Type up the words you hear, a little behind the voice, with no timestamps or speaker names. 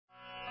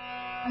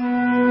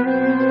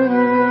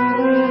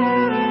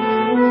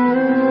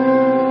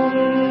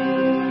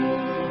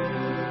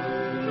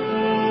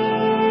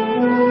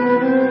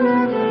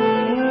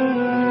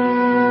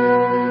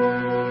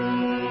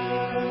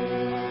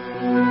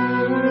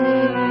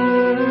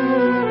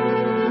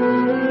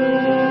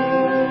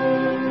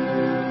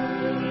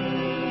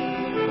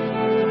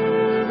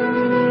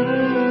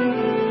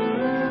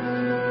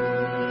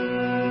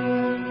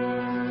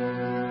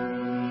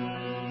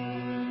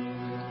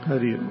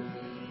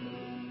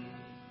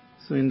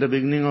So in the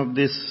beginning of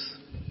this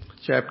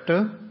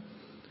chapter,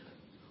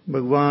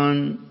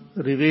 Bhagavan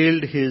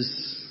revealed his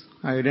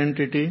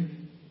identity,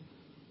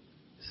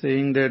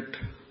 saying that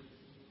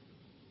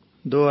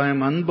though I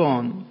am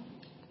unborn,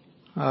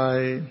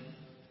 I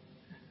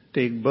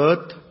take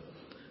birth,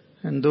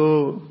 and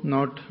though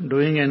not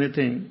doing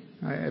anything,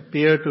 I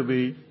appear to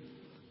be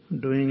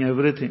doing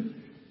everything.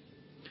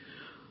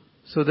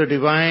 So the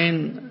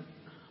divine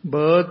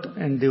birth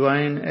and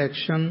divine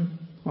action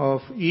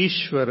of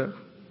Ishvara,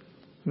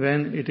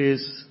 when it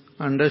is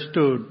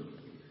understood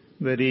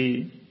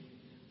very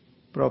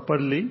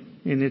properly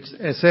in its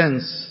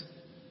essence,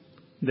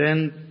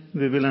 then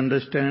we will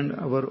understand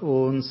our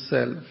own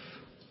self.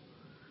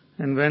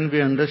 And when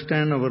we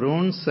understand our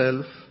own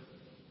self,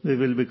 we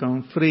will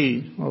become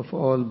free of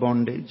all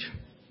bondage.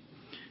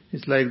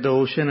 It's like the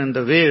ocean and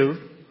the wave.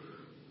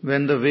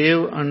 When the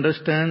wave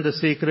understands the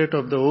secret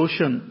of the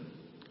ocean,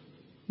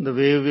 the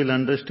wave will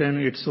understand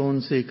its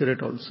own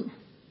secret also.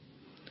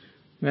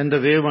 When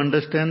the wave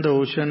understands the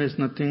ocean is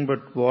nothing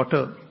but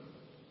water,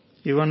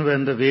 even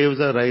when the waves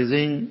are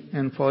rising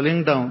and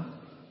falling down,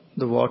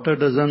 the water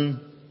doesn't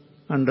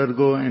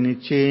undergo any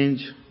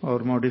change or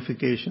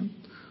modification.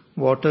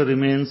 Water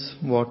remains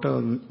water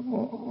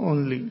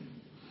only.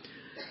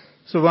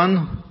 So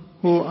one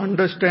who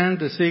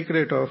understands the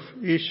secret of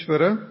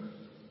Ishvara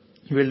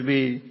will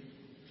be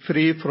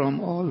free from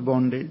all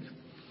bondage.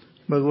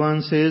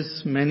 Bhagavan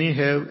says many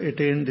have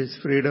attained this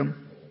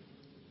freedom.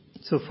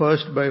 So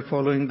first by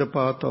following the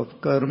path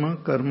of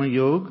karma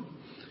yoga,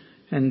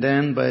 and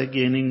then by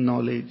gaining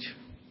knowledge.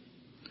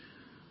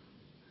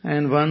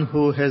 And one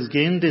who has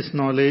gained this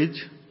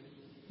knowledge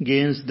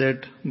gains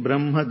that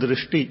Brahma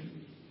Drishti,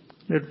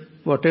 that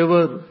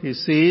whatever he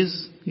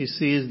sees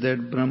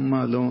that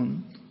Brahma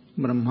alone.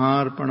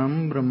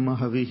 Brahmarpanam Brahma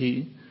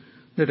Havihi,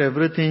 that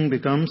everything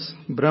becomes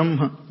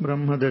Brahma,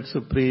 that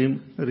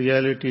supreme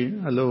reality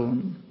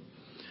alone.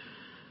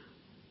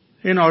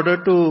 In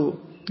order to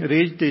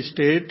reach this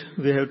state,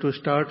 we have to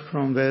start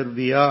from where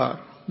we are.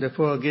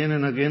 Therefore, again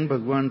and again,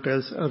 Bhagavan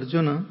tells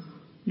Arjuna,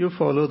 you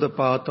follow the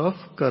path of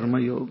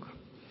Karma Yoga.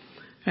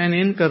 And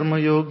in Karma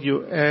Yoga,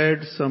 you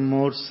add some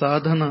more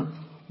sadhana,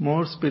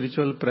 more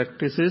spiritual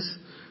practices,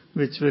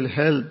 which will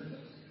help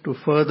to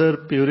further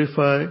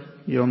purify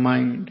your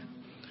mind.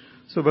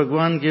 So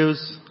Bhagavan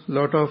gives a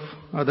lot of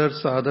other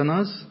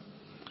sadhanas,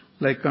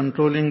 like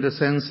controlling the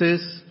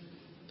senses,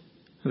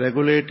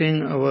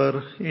 regulating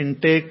our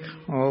intake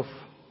of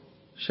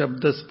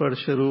Shabda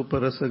Sparsha Rupa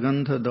Rasa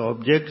Gandha, the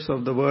objects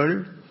of the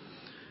world,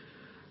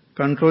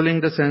 controlling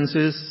the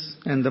senses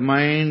and the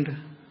mind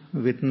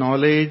with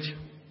knowledge.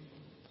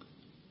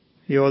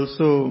 He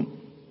also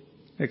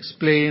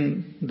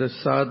explained the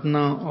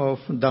sadhana of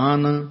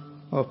dana,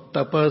 of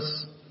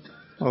tapas,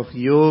 of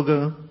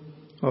yoga,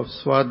 of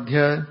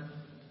swadhyaya,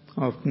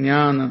 of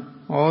jnana.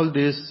 All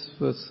this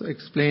was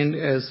explained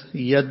as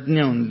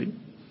yajna only.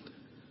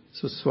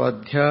 So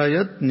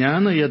swadhyaya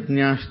jnana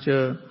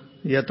yajnascha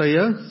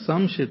yataya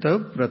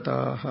samshita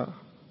vrataha.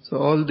 So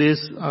all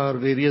these are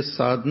various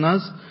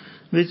sadhanas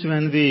which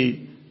when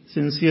we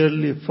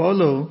sincerely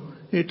follow,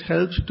 it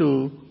helps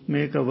to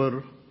make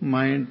our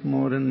mind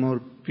more and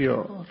more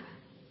pure.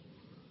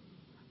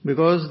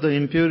 Because the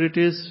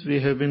impurities we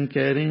have been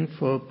carrying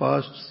for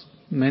past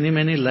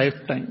many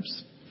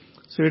lifetimes.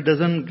 So it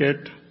doesn't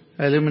get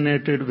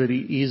eliminated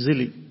very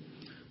easily.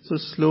 So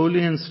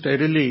slowly and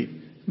steadily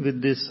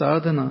with this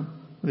sadhana,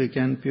 we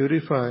can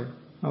purify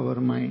our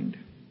mind.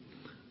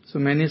 So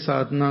many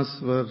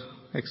sadhanas were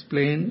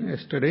explained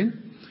yesterday.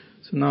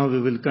 So now we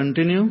will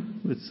continue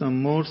with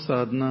some more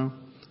sadhana.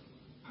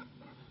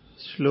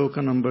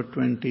 Shloka number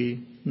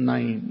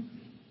 29.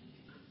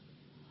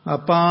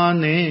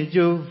 Apane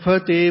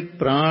juvhati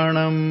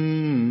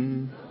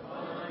pranam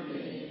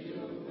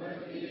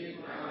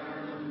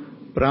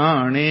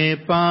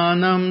prane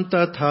panam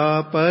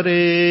tatha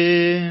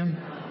pare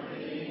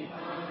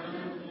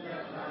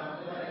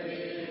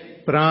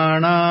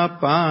prana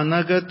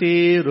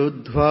panagati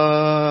ruddhva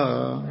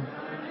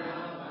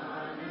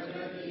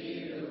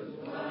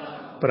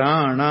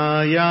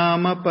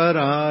pranayama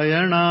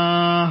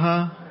parayanaha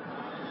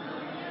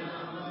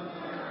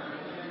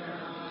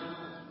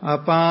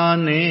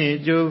apane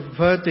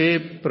juvhati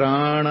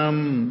pranam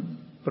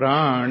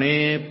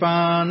prane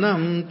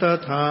panam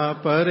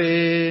tatha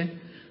pare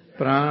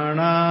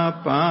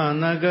prana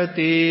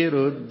panagati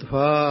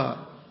ruddhva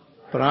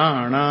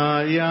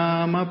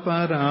pranayama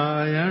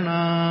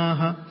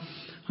parayanaha.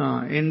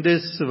 In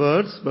this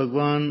verse,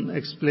 Bhagavan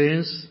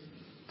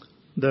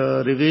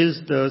reveals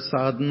the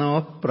sadhana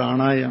of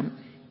pranayam.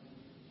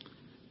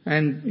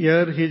 And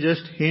here he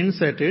just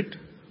hints at it,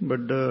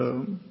 but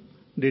the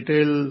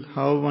detail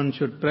how one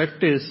should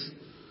practice,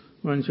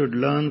 one should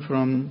learn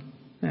from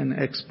an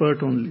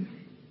expert only.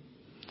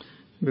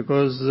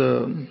 Because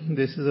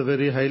this is a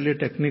very highly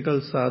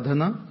technical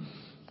sadhana,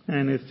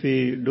 and if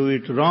we do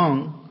it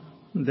wrong,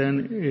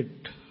 then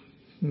it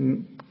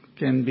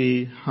can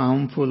be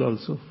harmful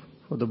also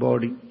for the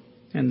body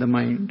and the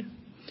mind.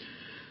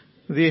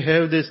 We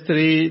have these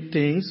three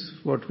things,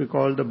 what we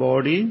call the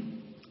body,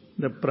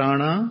 the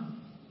prana,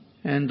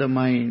 and the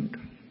mind,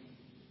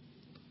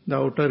 the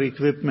outer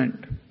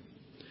equipment.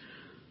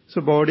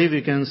 So body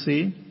we can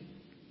see,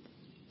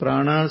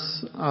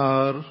 pranas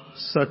are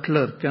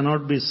subtler,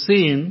 cannot be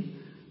seen,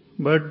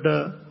 but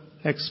the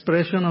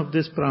expression of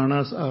these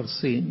pranas are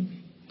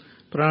seen.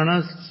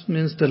 Pranas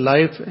means the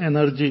life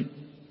energy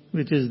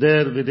which is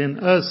there within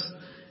us.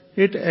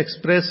 It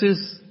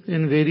expresses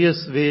in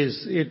various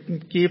ways.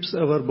 It keeps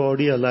our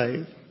body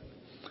alive.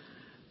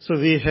 So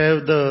we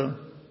have the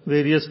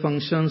various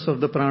functions of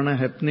the prana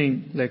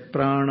happening like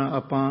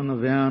prana, apana,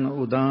 vyana,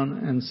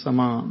 udana and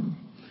saman.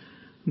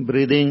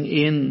 Breathing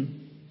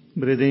in,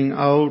 breathing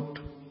out,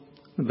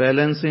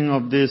 balancing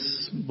of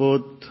this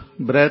both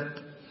breath,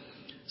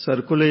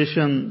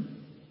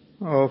 circulation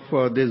of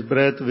this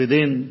breath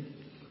within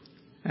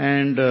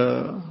and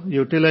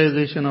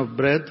utilization of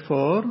breath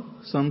for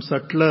some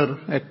subtler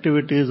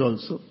activities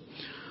also.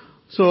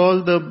 So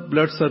all the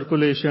blood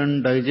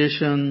circulation,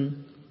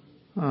 digestion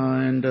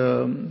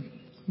and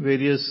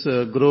various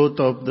growth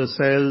of the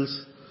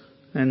cells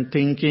and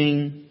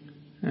thinking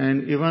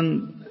and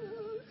even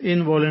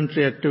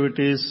involuntary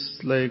activities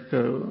like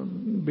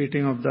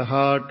beating of the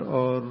heart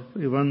or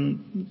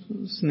even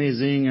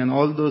sneezing and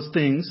all those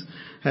things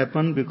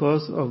happen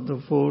because of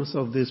the force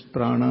of these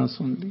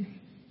pranas only.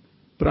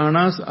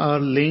 Pranas are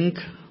link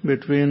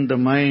between the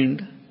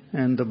mind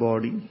and the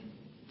body.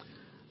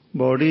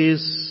 Body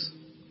is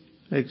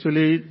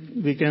actually,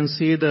 we can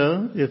see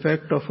the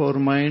effect of our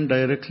mind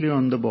directly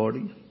on the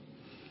body.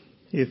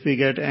 If we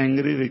get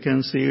angry, we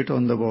can see it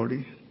on the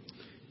body.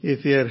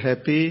 If we are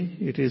happy,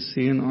 it is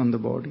seen on the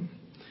body.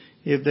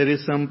 If there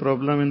is some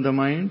problem in the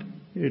mind,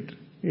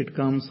 it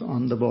comes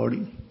on the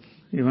body.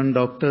 Even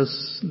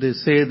doctors, they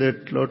say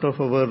that a lot of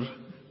our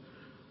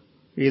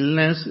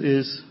illness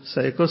is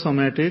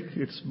psychosomatic.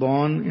 It's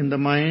born in the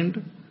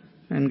mind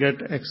and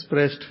get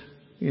expressed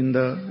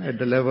at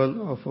the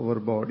level of our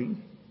body.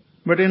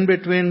 But in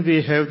between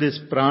we have these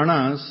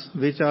pranas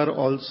which are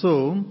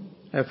also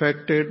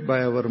affected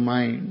by our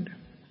mind.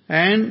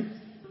 And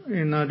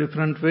in a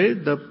different way,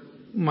 the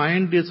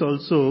mind is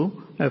also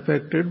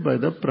affected by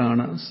the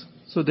pranas.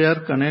 So they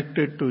are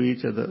connected to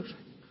each other.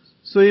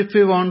 So if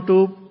we want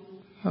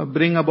to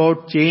bring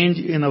about change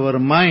in our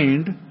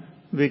mind,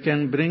 we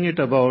can bring it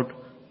about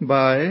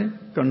by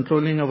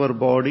controlling our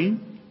body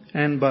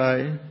and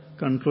by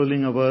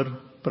controlling our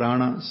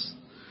pranas.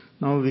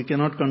 Now we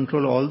cannot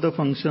control all the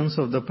functions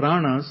of the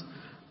pranas,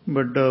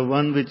 but the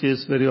one which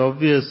is very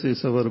obvious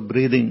is our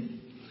breathing.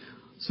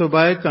 So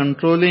by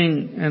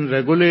controlling and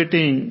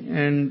regulating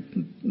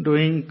and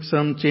doing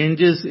some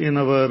changes in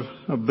our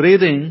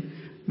breathing,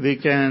 we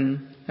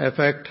can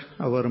affect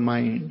our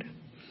mind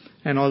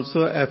and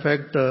also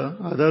affect the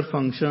other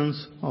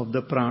functions of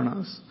the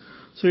pranas.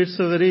 So it's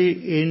a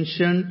very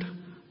ancient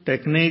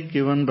technique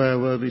given by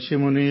our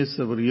Rishimunis,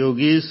 our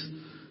yogis,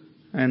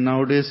 and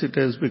nowadays it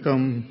has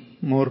become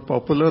more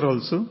popular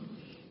also.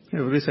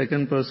 Every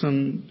second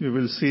person you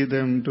will see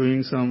them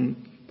doing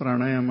some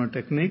pranayama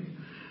technique.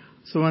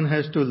 So one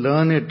has to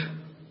learn it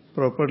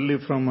properly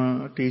from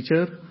a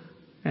teacher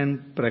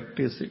and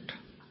practice it.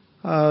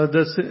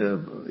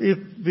 If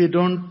we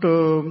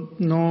don't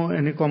know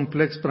any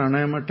complex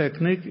pranayama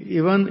technique,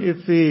 even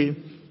if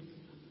we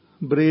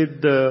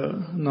breathe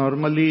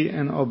normally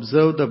and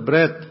observe the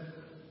breath,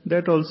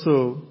 that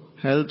also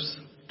helps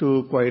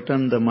to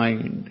quieten the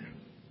mind.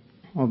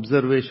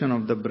 Observation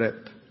of the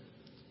breath.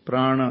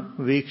 Prana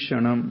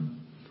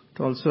vikshanam.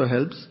 It also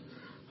helps.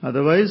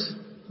 Otherwise,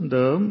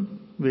 the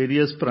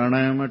various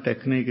pranayama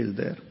technique is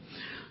there.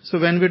 So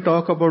when we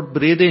talk about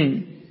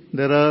breathing,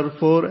 there are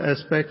 4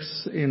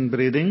 aspects in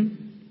breathing.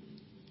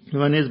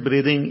 One is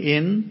breathing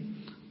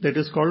in, that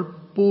is called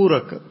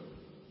purak.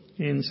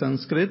 In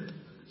Sanskrit,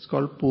 it's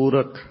called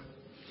purak.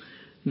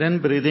 Then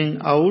breathing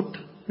out,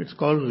 it's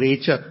called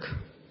rechak,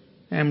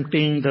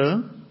 emptying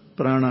the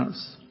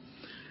pranas.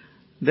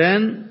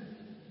 Then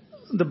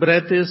the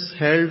breath is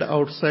held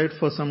outside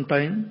for some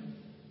time.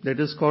 That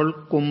is called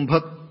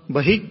kumbhak,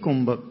 bahik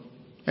kumbhak,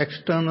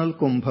 external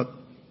kumbhak,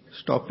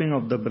 stopping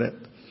of the breath.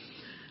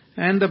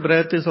 And the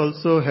breath is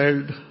also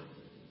held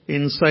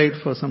inside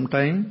for some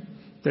time.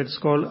 That's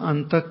called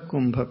antak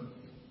kumbhak.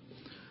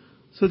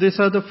 So these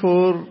are the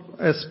 4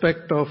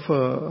 aspects of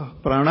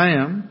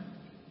pranayam,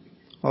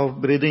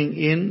 of breathing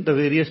in, the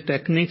various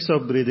techniques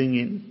of breathing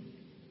in.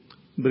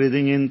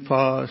 Breathing in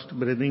fast,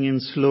 breathing in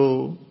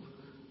slow,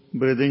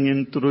 breathing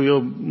in through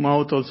your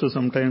mouth also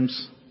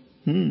sometimes.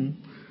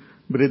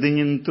 Breathing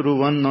in through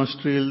one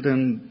nostril,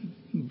 then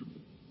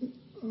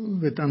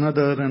with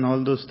another and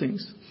all those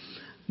things.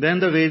 Then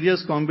the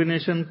various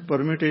combination,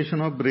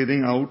 permutation of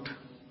breathing out.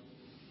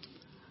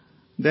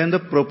 Then the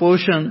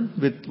proportion,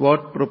 with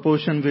what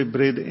proportion we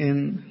breathe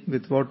in,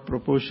 with what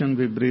proportion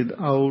we breathe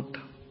out.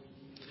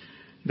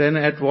 Then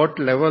at what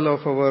level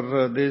of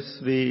our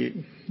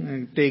we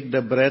take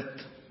the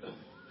breath.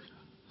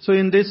 So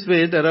in this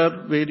way there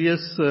are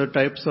various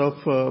types of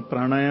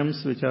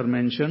pranayams which are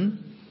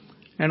mentioned,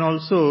 and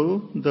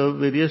also the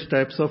various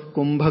types of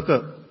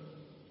kumbhaka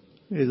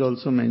is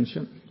also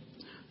mentioned.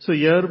 So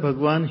here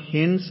Bhagwan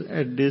hints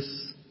at this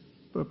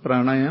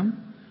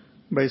pranayam,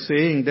 by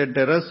saying that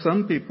there are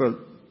some people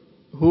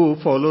who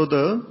follow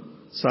the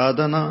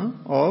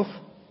sadhana of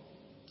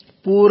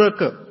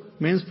Puraka,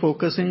 means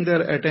focusing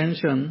their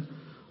attention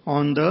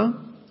on the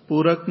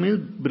Purak means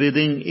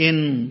breathing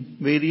in,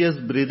 various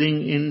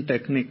breathing in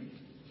technique.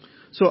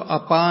 So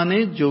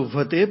apane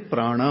juvhate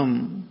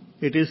pranam.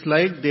 It is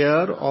like they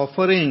are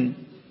offering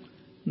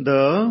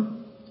the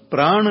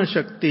prana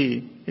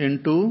shakti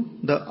into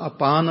the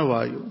apana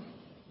vayu.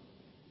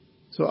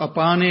 So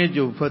apane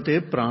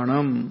juvhate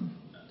pranam.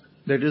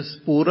 That is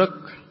Purak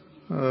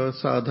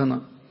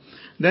sadhana.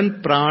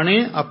 Then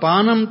prane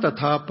apanam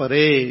tatha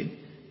pare.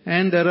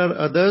 And there are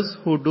others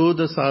who do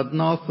the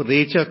sadhana of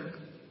rechak,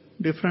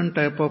 different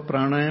type of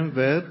pranayam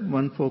where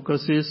one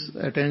focuses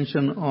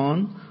attention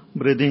on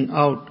breathing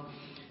out.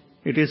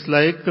 It is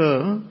like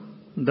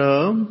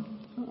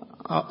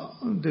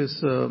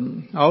this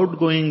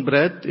outgoing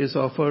breath is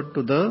offered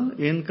to the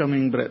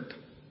incoming breath.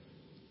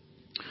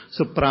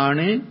 So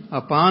prane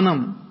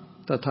apanam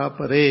tatha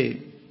pare.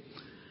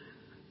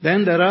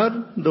 Then there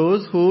are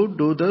those who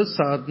do the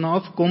sadhana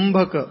of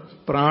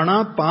kumbhaka,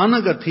 prana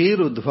pana gati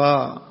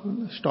rudhva,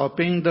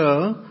 stopping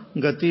the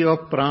gati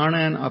of prana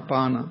and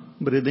apana,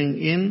 breathing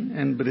in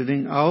and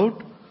breathing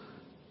out,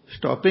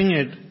 stopping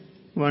it,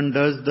 one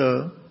does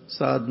the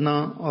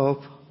sadhana of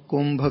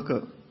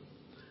kumbhaka.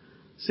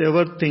 So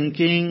our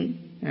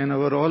thinking and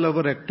all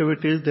our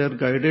activities, they are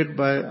guided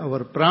by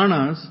our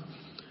pranas.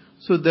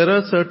 So there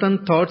are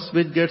certain thoughts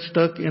which get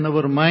stuck in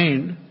our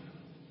mind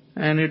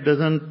and it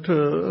doesn't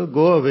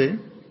go away.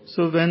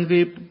 So when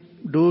we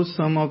do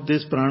some of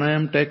this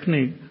pranayam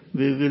technique,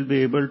 we will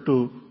be able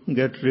to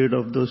get rid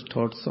of those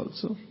thoughts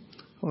also.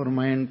 Our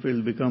mind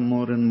will become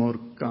more and more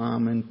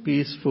calm and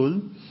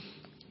peaceful,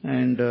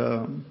 and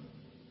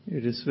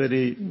it is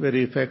very,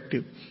 very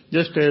effective.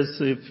 Just as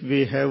if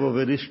we have a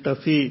very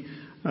stuffy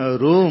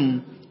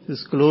room,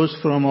 is closed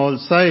from all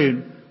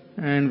sides,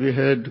 and we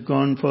had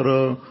gone for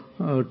a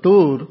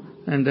tour,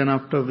 and then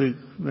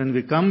when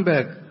we come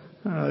back,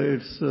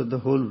 the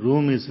whole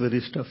room is very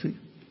stuffy.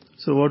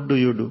 So what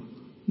do?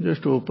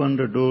 Just open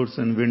the doors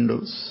and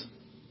windows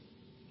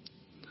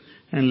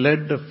and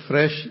let the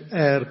fresh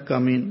air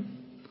come in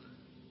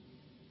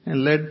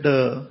and let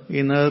the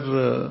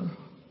inner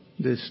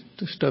this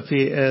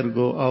stuffy air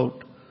go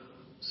out.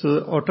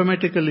 So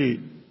automatically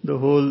the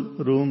whole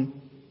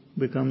room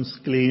becomes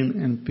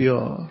clean and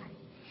pure.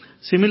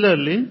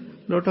 Similarly,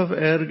 lot of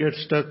air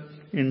gets stuck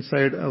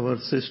inside our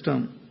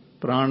system.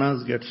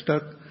 Pranas get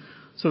stuck.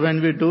 So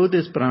when we do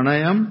this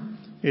pranayam,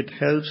 it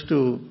helps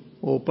to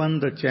open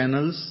the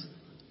channels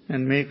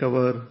and make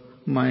our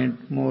mind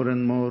more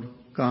and more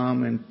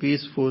calm and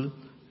peaceful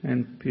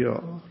and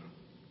pure.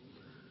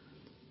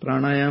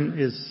 Pranayam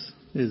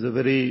is a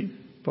very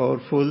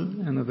powerful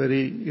and a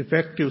very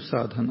effective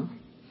sadhana.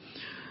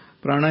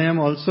 Pranayam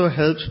also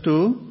helps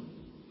to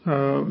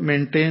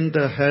maintain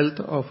the health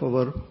of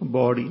our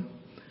body,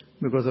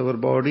 because our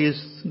body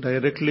is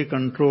directly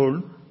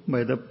controlled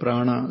by the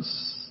pranas.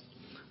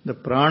 The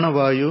prana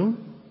vayu,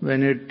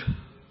 when it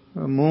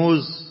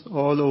moves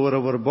all over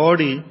our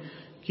body,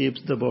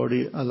 keeps the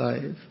body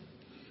alive.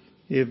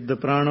 If the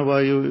prana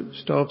vayu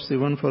stops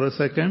even for a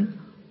second,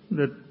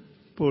 that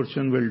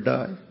portion will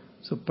die.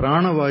 So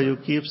prana vayu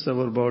keeps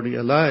our body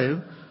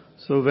alive.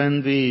 So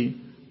when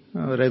we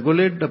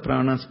regulate the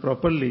pranas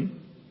properly,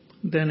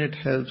 then it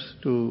helps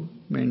to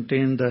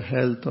maintain the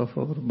health of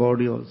our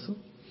body also.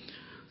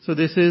 So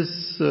this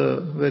is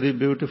a very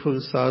beautiful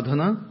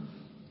sadhana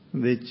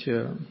which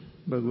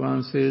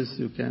Bhagavan says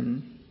you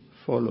can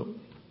follow.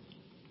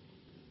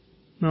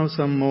 Now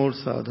some more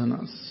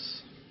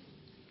sadhanas.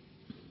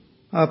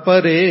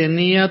 Apare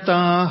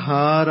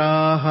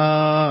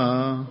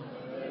niyataharaha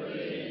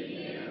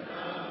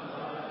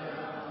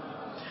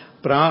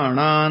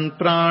pranan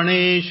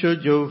praneshu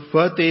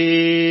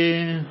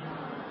juvvate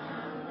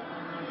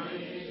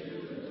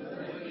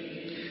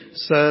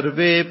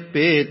sarve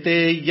pete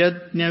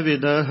yajna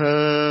vidaha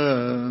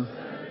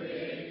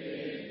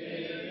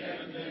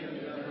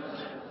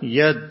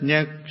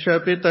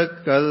yajñakshapita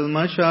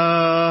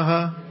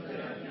kalmashaha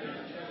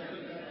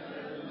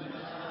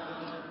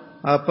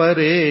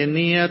apare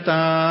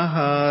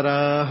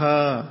niyataharaha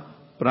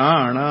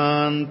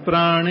pranan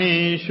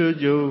praneshu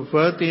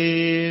juvvate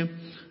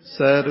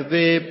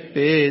sarve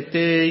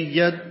pete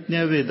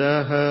yajna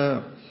vidaha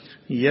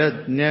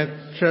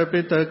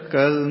yajñakshapita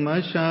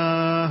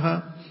kalmashaha.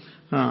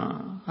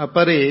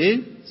 Apare,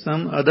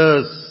 some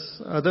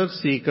other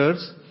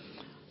seekers.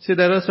 See,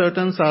 there are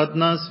certain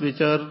sadhanas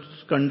which are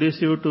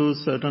conducive to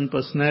certain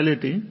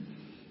personality,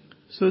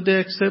 so they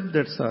accept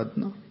that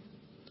sadhana.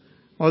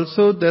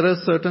 Also, there are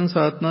certain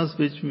sadhanas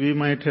which we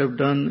might have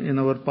done in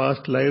our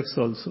past lives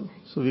also.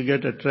 So we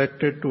get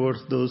attracted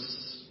towards those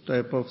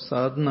type of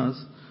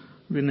sadhanas.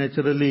 We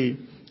naturally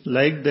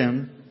like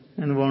them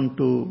and want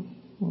to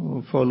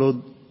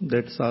follow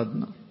that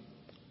sadhana,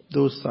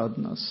 those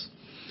sadhanas.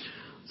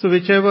 So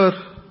whichever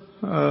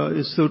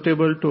is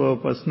suitable to our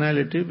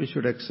personality, we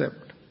should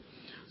accept.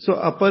 So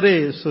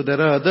apare, so there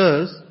are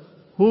others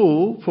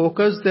who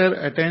focus their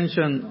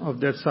attention of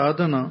their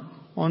sadhana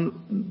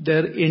on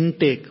their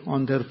intake,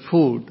 on their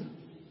food.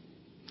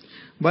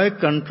 By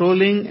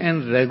controlling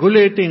and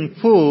regulating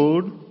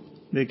food,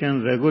 they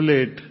can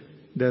regulate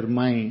their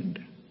mind.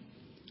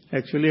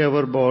 Actually,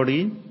 our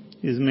body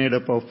is made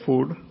up of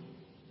food.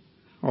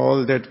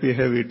 All that we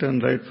have eaten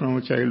right from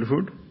our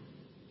childhood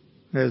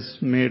has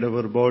made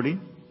our body.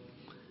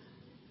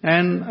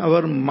 And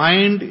our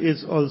mind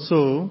is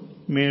also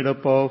made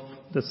up of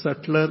the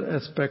subtler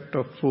aspect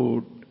of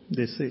food,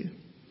 they say.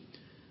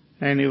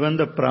 And even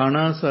the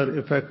pranas are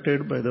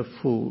affected by the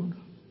food.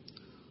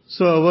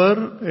 So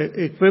our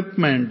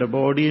equipment, the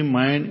body,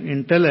 mind,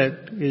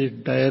 intellect is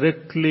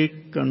directly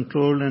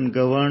controlled and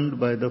governed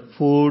by the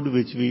food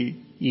which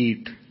we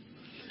eat.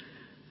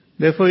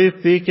 Therefore,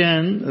 if we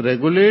can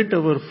regulate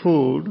our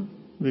food,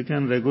 we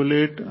can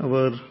regulate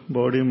our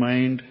body,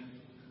 mind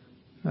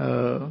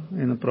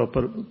in a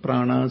proper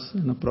pranas,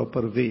 in a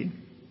proper way.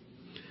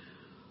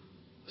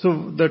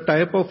 So the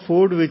type of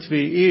food which we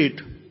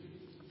eat,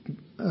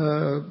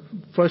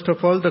 first of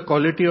all, the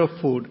quality of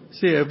food.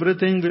 See,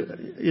 everything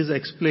is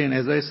explained.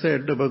 As I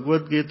said, the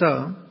Bhagavad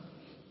Gita,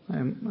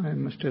 I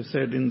must have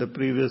said in the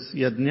previous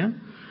yajna,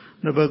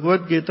 the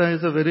Bhagavad Gita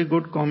is a very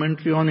good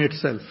commentary on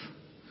itself.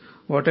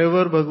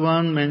 Whatever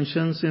Bhagavan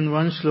mentions in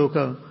one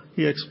shloka,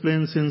 he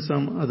explains in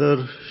some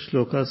other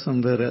shloka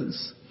somewhere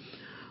else.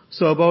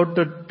 So about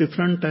the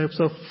different types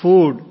of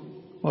food,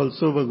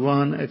 also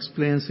Bhagavan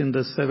explains in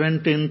the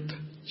 17th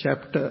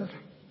chapter.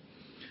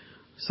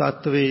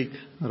 Sattvic,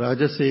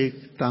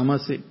 Rajasic,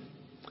 Tamasic.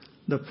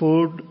 The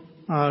food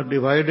are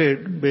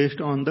divided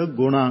based on the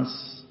gunas.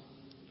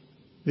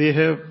 We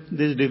have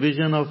this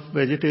division of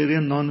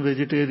vegetarian,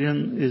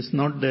 non-vegetarian is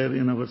not there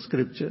in our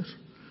scripture.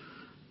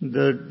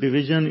 The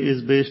division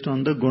is based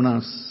on the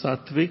gunas,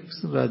 Sattvic,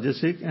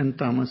 Rajasic and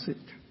Tamasic.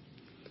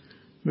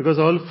 Because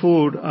all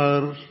food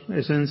are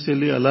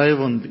essentially alive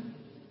only.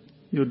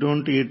 You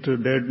don't eat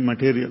dead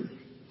material.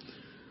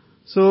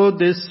 So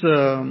this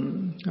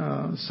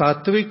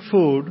sattvic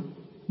food,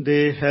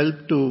 they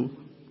help to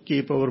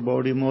keep our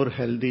body more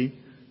healthy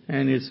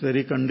and it's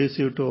very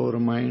conducive to our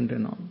mind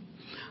and all.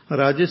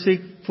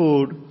 Rajasic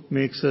food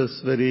makes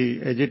us very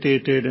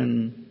agitated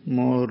and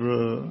more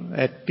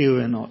active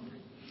and all.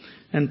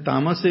 And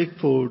tamasic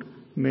food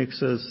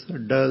makes us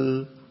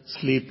dull,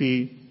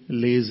 sleepy,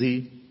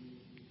 lazy,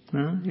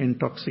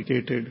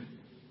 intoxicated.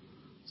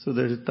 So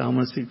that is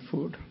tamasic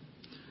food.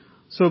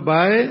 So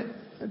by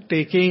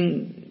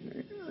taking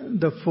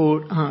the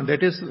food,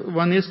 that is,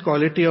 one is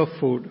quality of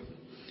food.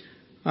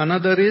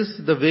 Another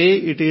is the way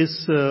it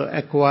is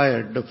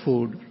acquired, the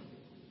food.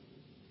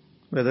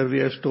 Whether we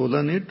have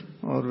stolen it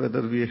or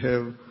whether we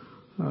have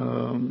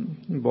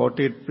bought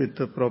it with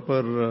the proper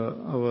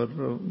our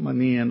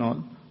money and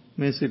all.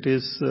 Means it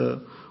is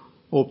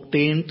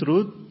obtained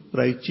through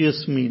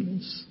righteous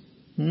means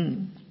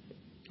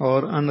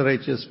or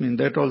unrighteous means.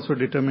 That also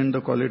determines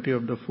the quality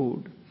of the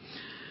food.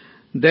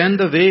 Then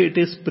the way it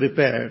is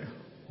prepared.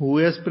 Who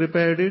has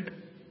prepared it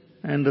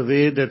and the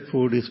way that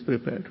food is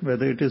prepared.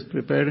 Whether it is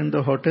prepared in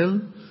the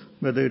hotel,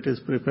 whether it is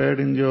prepared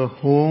in your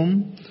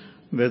home,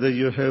 whether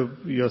you have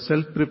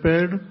yourself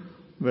prepared,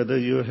 whether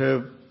you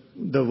have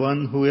the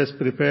one who has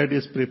prepared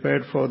is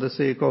prepared for the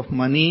sake of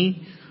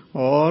money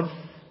or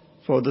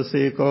for the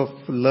sake of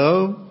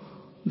love,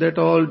 that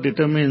all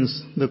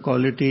determines the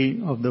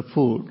quality of the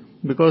food.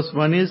 Because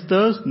one is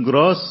the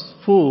gross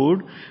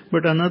food,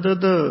 but another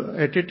the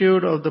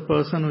attitude of the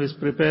person who is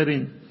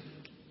preparing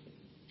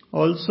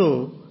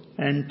also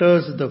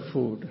enters the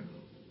food.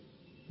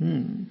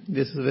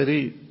 This is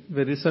very,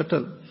 very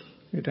subtle.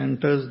 It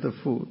enters the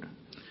food.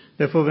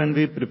 Therefore, when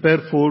we prepare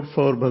food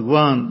for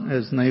Bhagwan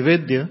as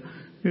Naivedya,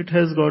 it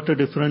has got a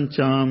different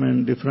charm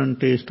and different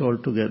taste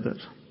altogether.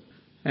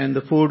 And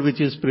the food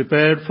which is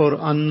prepared for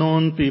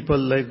unknown people,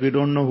 like we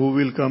don't know who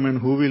will come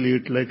and who will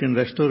eat, like in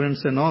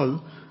restaurants and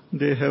all,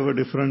 they have a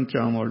different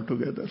charm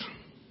altogether.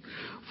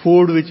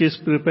 Food which is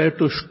prepared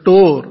to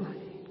store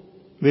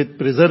with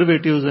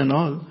preservatives and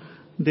all,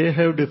 they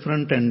have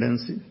different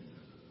tendency.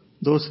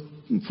 Those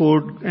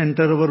food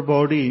enter our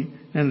body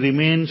and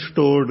remain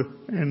stored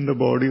in the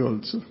body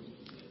also.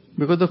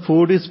 Because the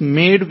food is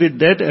made with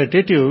that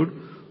attitude,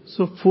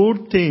 so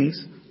food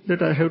thinks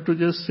that I have to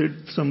just sit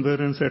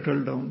somewhere and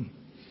settle down.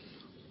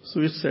 So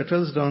it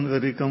settles down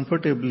very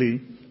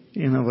comfortably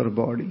in our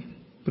body.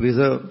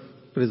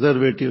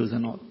 Preservatives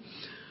and all.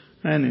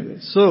 Anyway,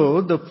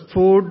 so the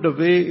food, the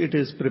way it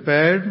is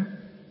prepared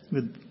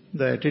with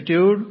the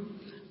attitude,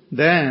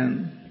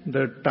 then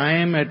the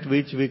time at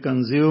which we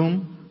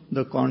consume,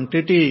 the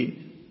quantity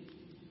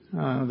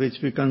which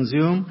we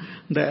consume,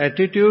 the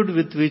attitude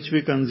with which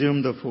we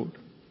consume the food.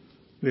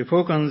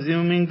 Before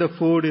consuming the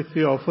food, if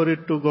we offer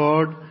it to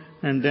God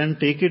and then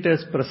take it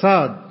as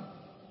prasad,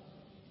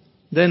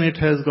 then it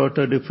has got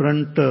a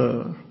different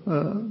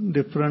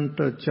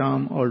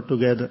charm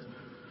altogether,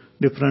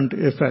 different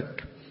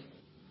effect.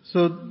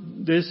 So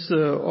this,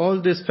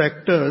 all these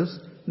factors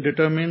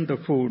determine the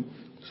food.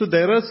 So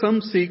there are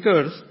some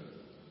seekers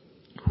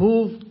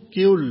who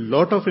give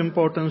lot of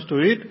importance to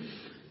it,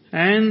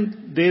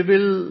 and they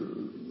will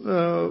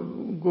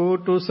go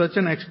to such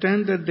an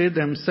extent that they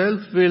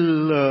themselves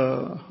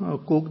will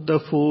cook the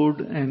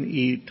food and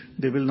eat.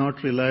 They will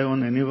not rely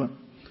on anyone.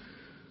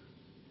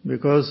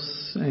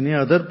 Because any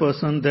other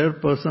person, their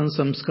person's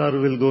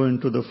samskar will go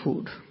into the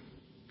food.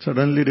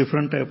 Suddenly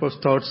different type of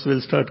thoughts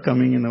will start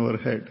coming in our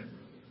head.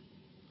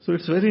 So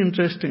it's very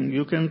interesting.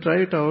 You can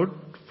try it out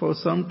for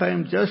some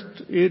time. Just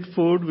eat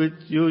food which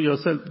you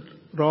yourself,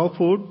 raw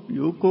food,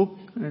 you cook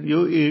and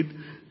you eat.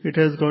 It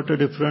has got a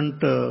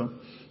different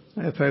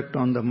effect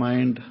on the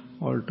mind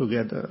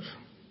altogether.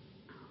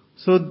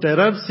 So there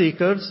are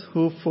seekers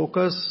who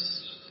focus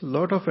a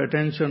lot of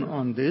attention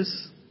on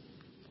this,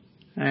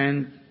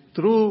 and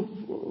through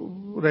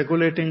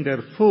regulating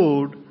their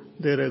food,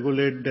 they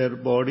regulate their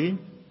body,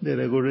 they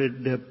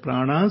regulate their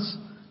pranas,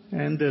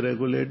 and they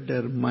regulate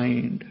their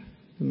mind,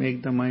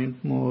 make the mind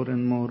more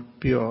and more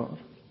pure.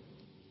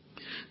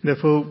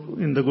 Therefore,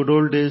 in the good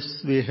old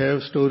days, we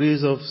have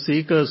stories of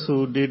seekers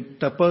who did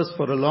tapas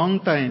for a long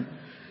time.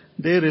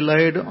 They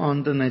relied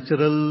on the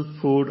natural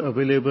food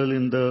available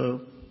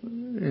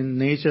in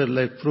nature,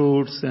 like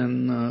fruits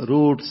and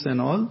roots and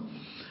all.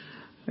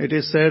 It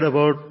is said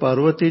about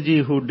Parvati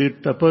ji, who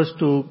did tapas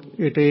to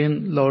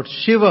attain Lord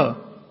Shiva.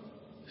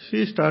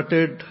 She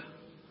started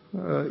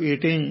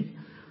eating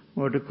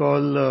what you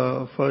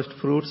call first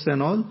fruits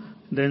and all.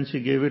 Then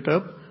she gave it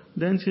up.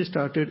 Then she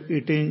started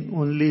eating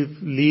only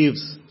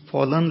leaves,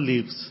 fallen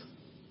leaves,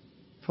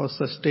 for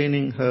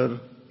sustaining her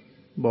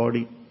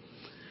body.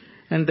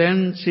 And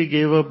then she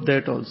gave up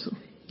that also.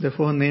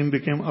 Therefore her name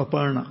became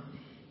Aparna.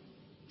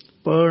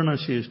 Parna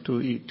she used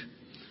to eat.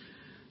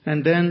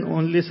 And then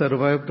only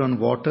survived on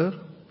water.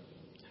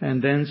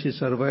 And then she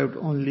survived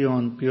only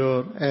on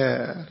pure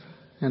air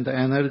and the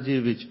energy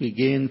which we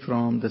gain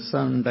from the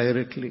sun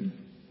directly.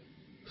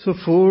 So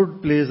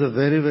food plays a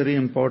very, very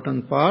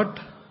important part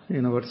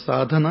in our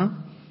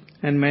sadhana.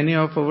 And many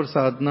of our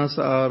sadhanas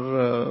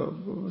are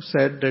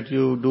said that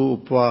you do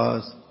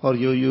upvas, or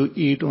you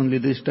eat only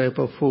this type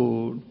of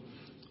food,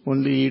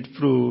 only eat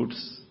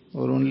fruits,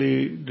 or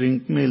only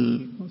drink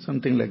milk, or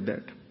something like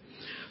that.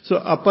 So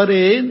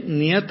apare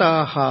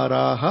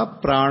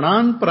niyataharaha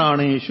pranan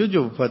praneshu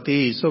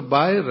juvvati. So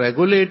by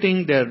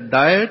regulating their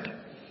diet,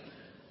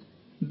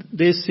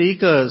 these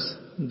seekers,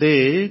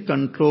 they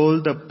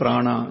control the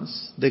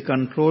pranas. They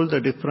control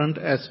the different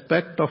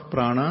aspect of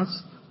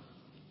pranas.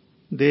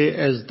 They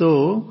as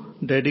though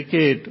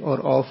dedicate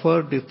or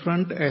offer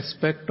different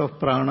aspect of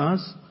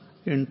pranas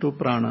into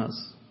pranas.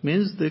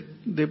 Means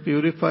they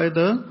purify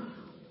the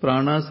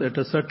pranas at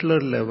a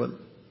subtler level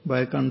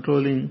by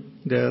controlling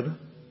their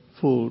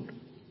food.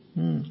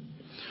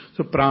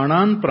 So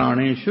pranan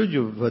praneshu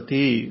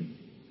juvvati.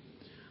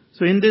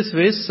 So in this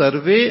way,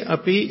 sarve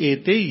api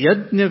ete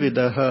yajna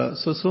vidaha.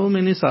 So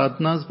many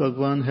sadhanas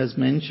Bhagavan has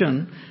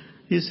mentioned.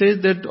 He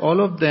says that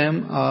all of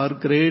them are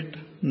great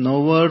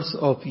knowers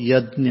of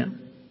yajna,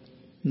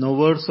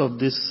 knowers of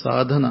this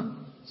sadhana.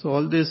 So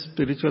all these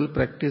spiritual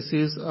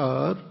practices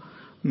are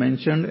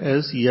mentioned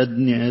as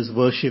yajna, as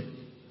worship.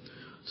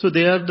 So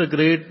they are the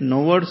great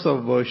knowers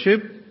of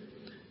worship.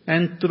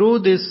 And through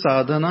this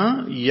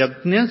sadhana,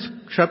 yajna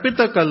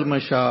kshapita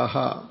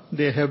kalmashaha,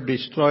 they have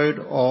destroyed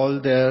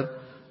all their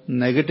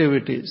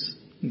negativities,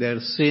 their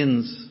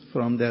sins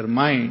from their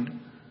mind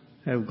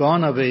have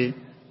gone away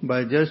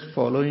by just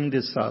following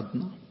this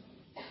sadhana.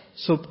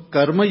 So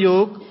karma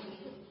yoga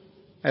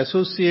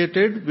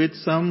associated with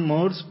some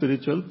more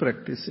spiritual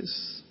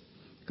practices.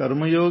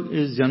 Karma yoga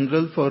is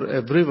general for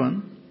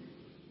everyone,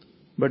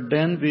 but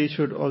then we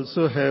should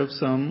also have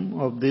some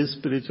of these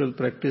spiritual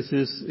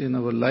practices in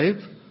our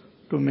life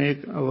to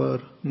make our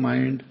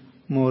mind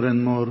more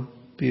and more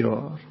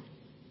pure.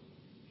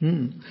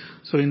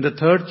 So in the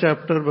third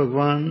chapter,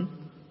 Bhagavan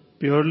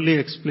purely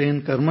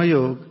explained Karma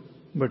Yoga,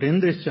 but in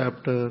this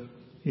chapter,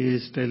 he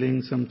is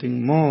telling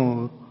something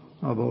more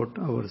about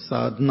our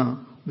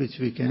sadhana, which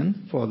we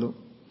can follow.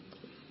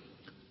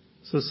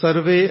 So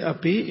sarve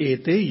api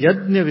ete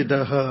yajna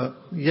vidaha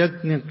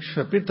yajna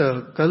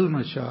kshapita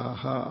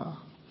kalmashaha.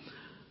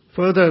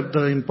 Further,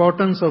 the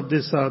importance of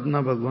this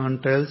sadhana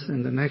Bhagavan tells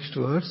in the next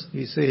verse.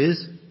 He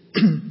says,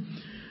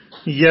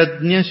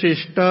 Yajna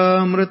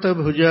shishta amrita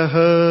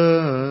bhujaha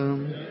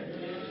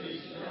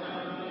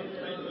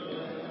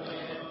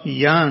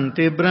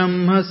yanti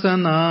brahma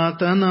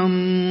sanatanam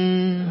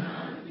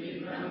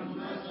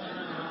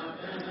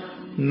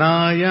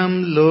nayam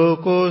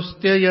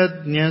lokostya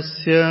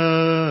yajnasya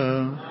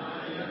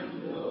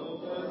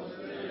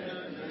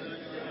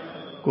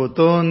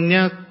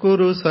kutonya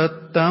kuru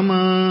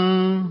sattama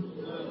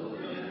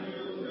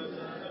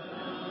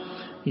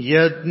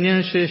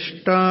yajna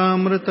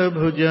shishtamrita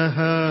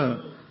bhujaha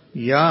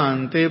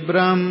yanti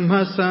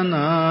brahma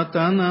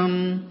sanatanam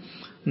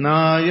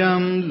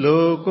nayam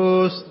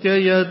lokostya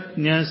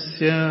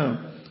yajnasya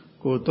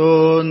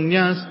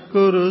kutonyas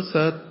kuru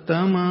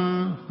sattama.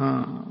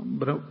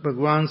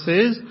 Bhagavan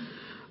says,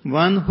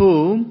 one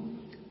who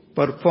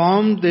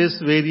performed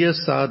these various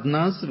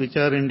sadhanas which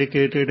are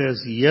indicated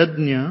as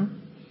yajna,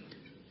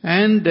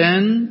 and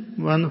then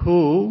one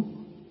who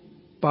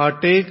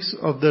partakes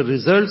of the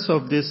results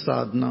of this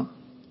sadhana,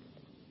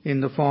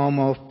 in the form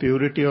of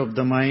purity of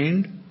the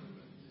mind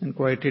and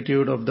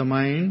quietude of the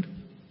mind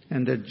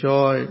and the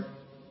joy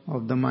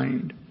of the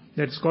mind.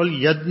 That's called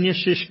Yajna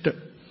Shishta.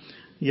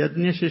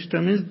 Yajna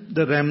Shishta means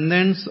the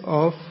remnants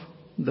of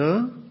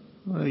the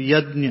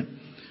Yajna.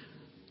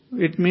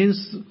 It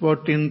means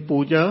what in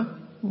puja,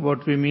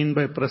 what we mean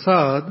by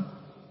prasad,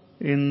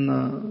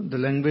 in the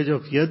language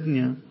of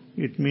Yajna,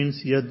 it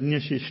means Yajna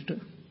Shishta.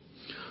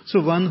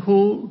 So one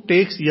who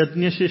takes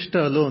Yajna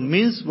Shishta alone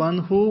means one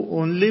who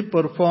only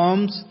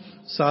performs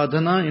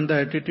sadhana in the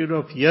attitude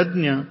of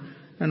Yajna,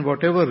 and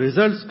whatever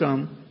results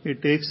come, he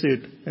takes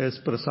it as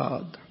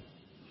prasad.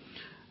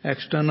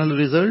 External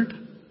result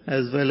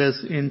as well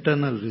as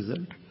internal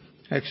result.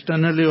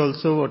 Externally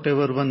also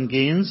whatever one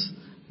gains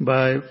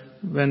by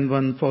when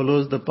one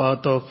follows the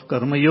path of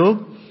Karma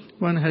Yoga,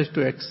 one has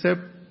to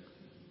accept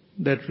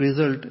that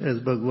result as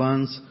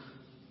Bhagwan's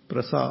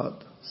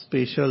prasad,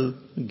 special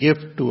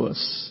gift to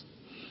us.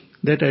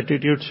 That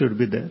attitude should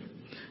be there.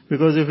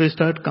 Because if we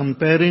start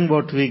comparing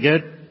what we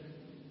get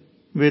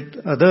with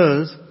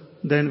others,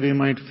 then we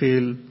might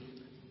feel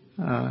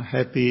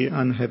happy,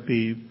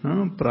 unhappy,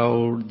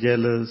 proud,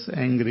 jealous,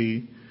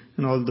 angry,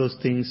 and all those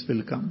things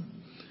will come.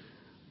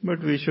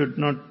 But we should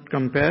not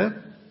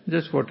compare.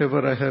 Just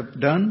whatever I have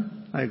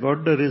done, I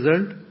got the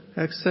result,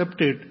 accept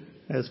it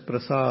as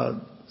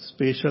prasad,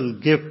 special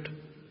gift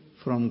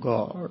from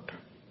God.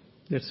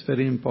 That's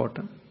very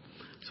important.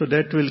 So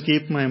that will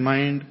keep my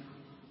mind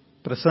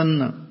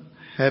prasanna,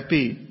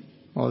 happy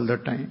all the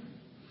time.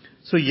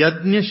 So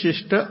Yajna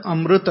Shishta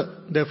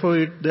Amruta. Therefore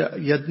the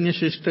Yajna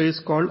Shishta is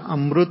called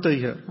Amruta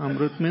here.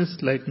 Amrut means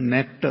like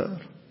nectar.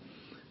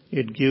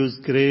 It gives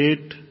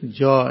great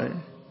joy.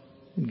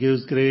 It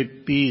gives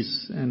great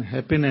peace and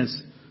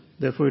happiness.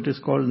 Therefore it is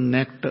called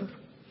nectar.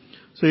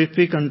 So if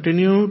we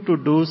continue to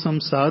do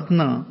some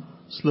sadhana,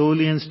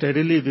 slowly and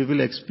steadily we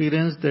will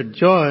experience that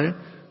joy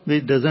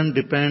which doesn't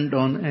depend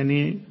on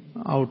any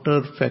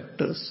outer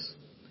factors.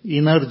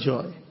 Inner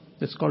joy.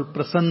 It's called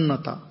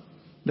prasannata.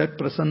 That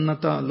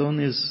prasannata alone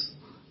is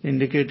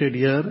indicated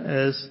here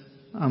as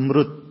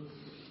Amrut,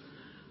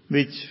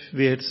 which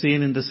we had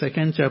seen in the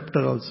second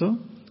chapter also.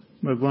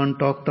 Bhagavan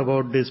talked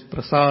about this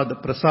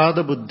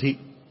prasada buddhi.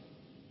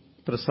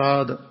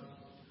 Prasada.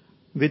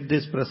 With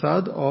this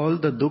prasad, all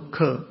the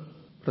dukkha,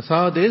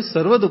 prasade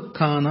sarva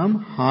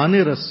dukkhanam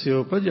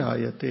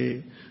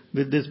hanirasyopajayate.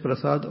 With this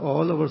prasad,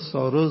 all our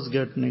sorrows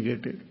get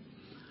negated.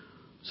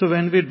 So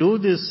when we do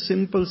these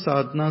simple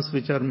sadhanas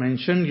which are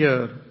mentioned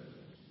here,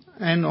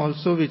 and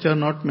also which are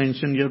not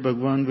mentioned here,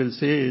 Bhagavan will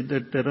say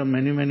that there are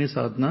many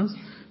sadhanas,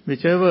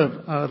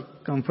 whichever are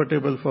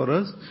comfortable for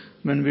us.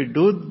 When we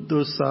do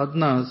those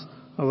sadhanas,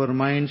 our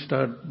mind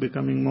start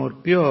becoming more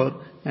pure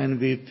and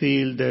we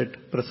feel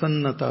that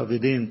prasannata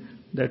within.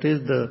 That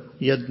is the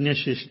Yajna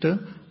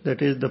Shishta,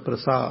 that is the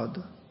prasad.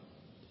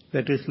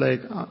 That is like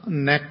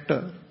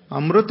nectar,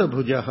 Amruta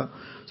Bhujaha.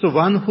 So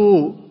one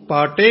who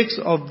partakes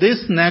of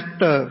this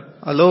nectar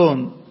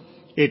alone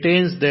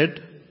attains that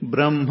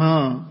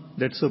Brahma,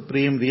 that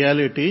supreme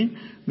reality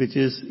which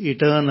is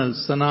eternal,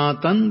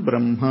 Sanatan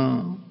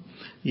Brahma.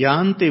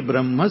 Yanti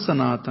Brahma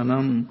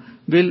Sanatanam,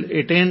 will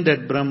attain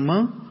that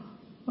Brahma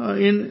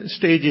in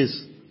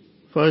stages.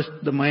 First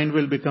the mind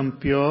will become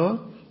pure,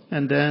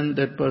 and then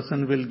that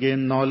person will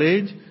gain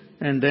knowledge,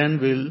 and then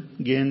will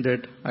gain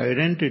that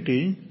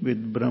identity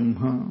with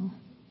Brahma.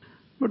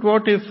 But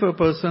what if a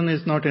person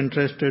is not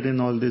interested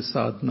in all these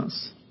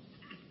sadhanas?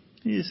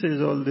 He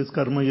says all this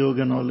karma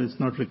yoga and all is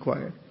not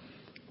required.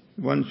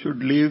 One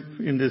should live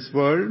in this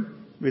world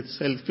with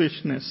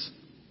selfishness,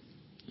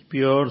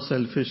 pure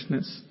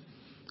selfishness.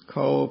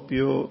 Khao,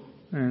 pio,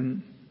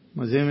 and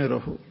maze mein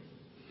raho.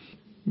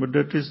 But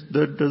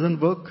that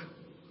doesn't work.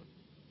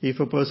 If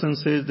a person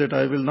says that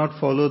I will not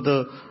follow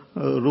the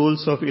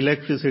rules of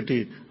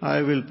electricity,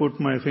 I will put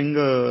my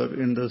finger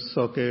in the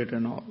socket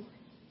and all.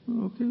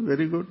 Okay,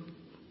 very good.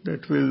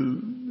 That will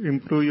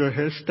improve your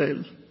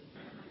hairstyle.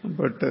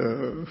 But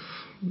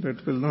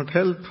that will not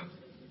help.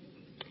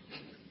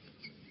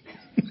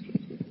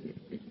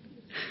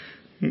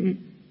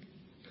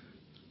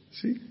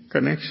 See,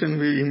 connection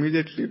we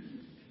immediately,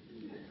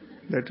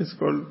 that is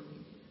called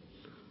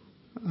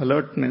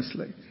alertness.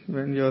 Like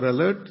when you are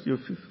alert,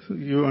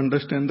 you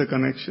understand the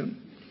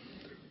connection.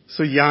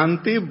 So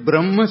yanti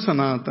Brahma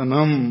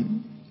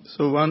Sanatanam.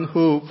 So one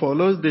who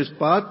follows this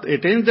path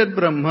attains that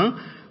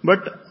Brahma, but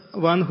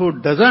one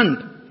who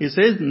doesn't, he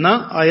says,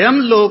 na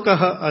ayam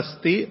lokaha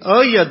asti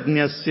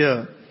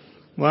ayajnasya.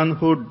 One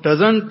who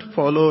doesn't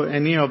follow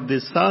any of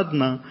this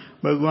sadhana,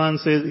 Bhagavan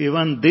says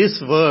even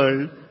this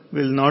world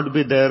will not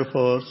be there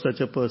for such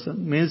a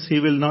person. Means he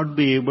will not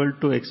be able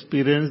to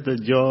experience the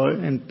joy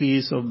and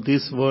peace of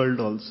this world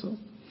also.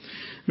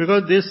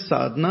 Because these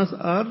sadhanas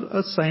are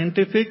a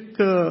scientific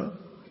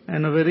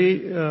and a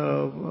very,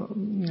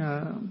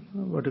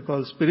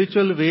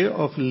 spiritual way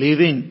of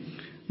living,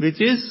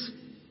 which is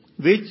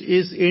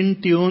in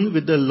tune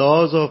with the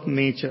laws of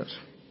nature.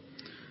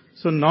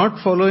 So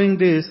not following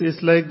this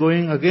is like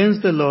going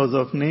against the laws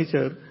of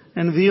nature,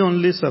 and we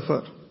only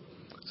suffer.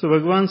 So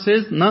Bhagavan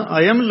says, na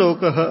ayam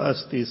lokaha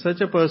asti.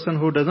 Such a person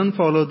who doesn't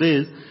follow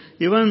this,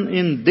 even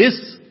in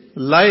this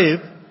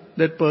life,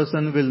 that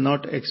person will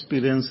not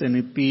experience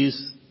any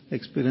peace,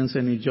 experience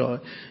any joy.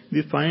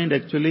 We find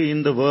actually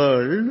in the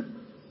world,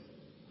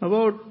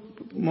 about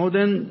more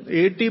than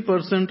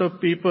 80%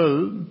 of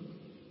people,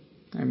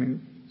 I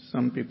mean,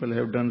 some people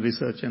have done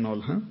research and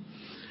all,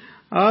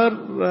 are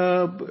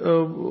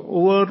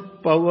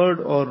overpowered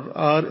or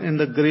are in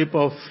the grip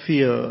of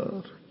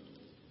fear,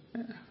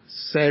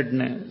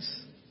 sadness,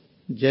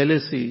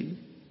 jealousy,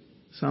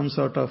 some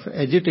sort of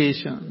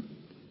agitation,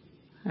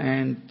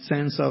 and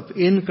sense of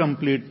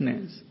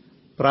incompleteness,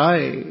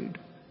 pride,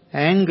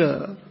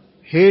 anger,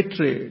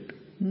 hatred.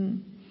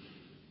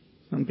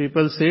 Some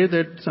people say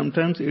that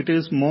sometimes it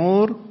is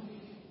more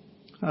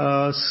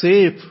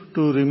safe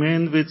to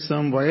remain with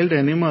some wild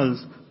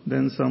animals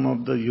than some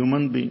of the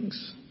human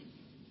beings.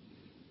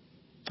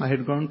 I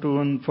had gone to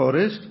one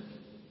forest,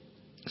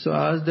 so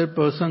I asked that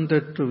person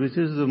that which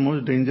is the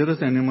most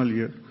dangerous animal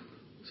here.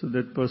 So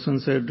that person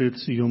said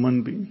it's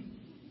human being.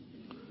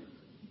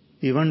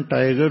 Even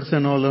tigers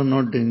and all are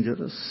not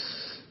dangerous.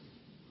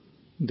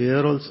 They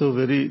are also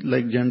very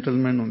like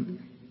gentlemen only.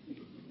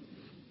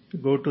 You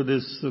go to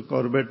this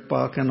Corbett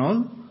Park and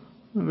all,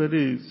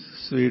 very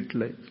sweet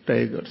like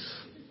tigers.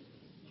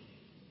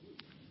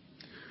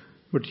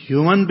 But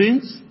human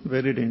beings,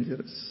 very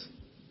dangerous.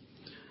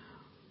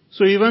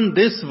 So even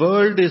this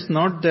world is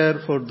not there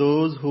for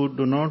those who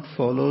do not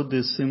follow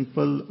these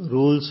simple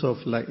rules of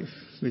life,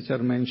 which are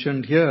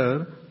mentioned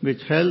here,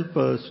 which help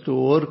us to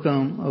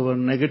overcome our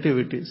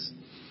negativities.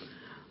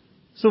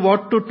 So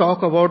what to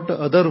talk about the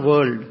other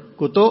world?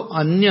 Kuto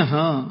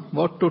anyaha,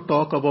 what to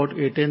talk about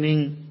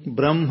attaining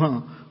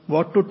Brahma,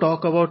 what to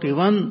talk about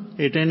even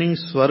attaining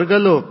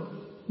Swargalok,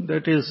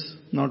 that is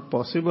not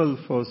possible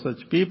for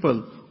such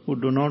people who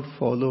do not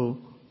follow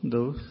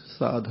the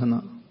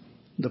sadhana,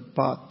 the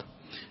path.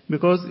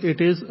 Because it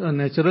is a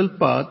natural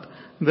path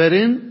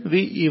wherein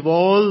we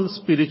evolve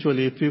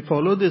spiritually. If we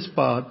follow this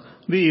path,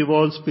 we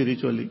evolve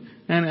spiritually.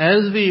 And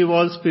as we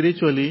evolve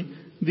spiritually,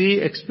 we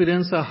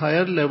experience a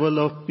higher level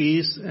of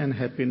peace and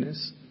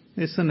happiness.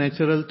 It's a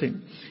natural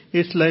thing.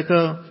 It's like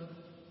a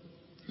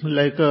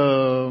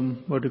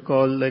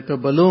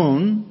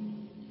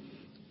balloon.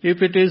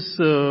 If it is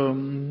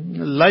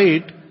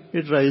light,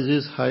 it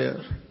rises higher.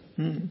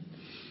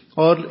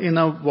 Or in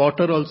a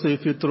water also,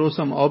 if you throw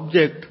some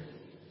object,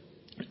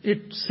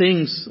 it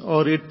sinks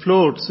or it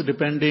floats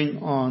depending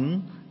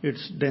on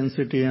its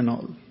density and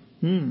all.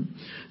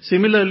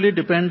 Similarly,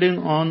 depending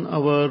on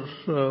our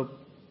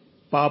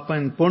papa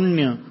and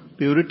punya,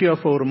 purity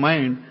of our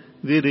mind,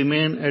 we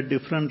remain at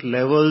different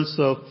levels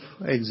of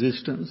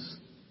existence.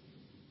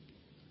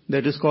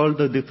 That is called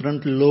the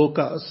different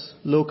lokas.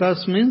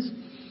 Lokas means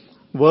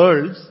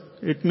worlds.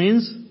 It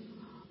means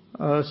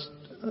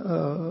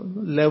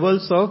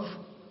levels of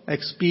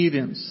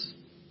experience,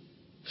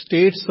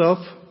 states of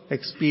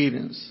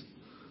experience.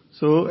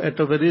 So at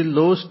a very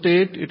low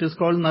state, it is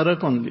called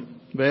narak only,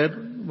 where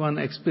one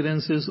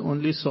experiences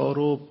only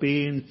sorrow,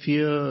 pain,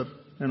 fear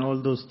and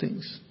all those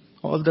things.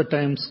 All the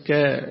time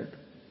scared.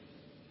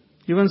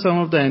 Even some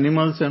of the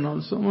animals and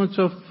all, so much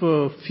of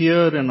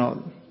fear and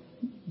all.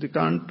 They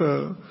can't,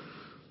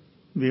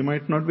 we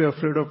might not be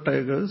afraid of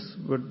tigers,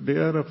 but they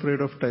are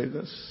afraid of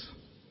tigers.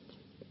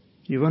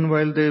 Even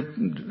while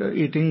they're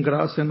eating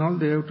grass and all,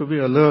 they have to be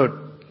alert.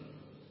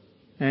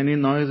 Any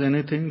noise,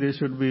 anything, they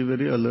should be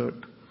very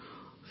alert.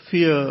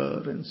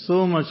 Fear and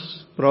so much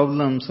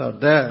problems are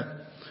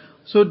there.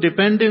 So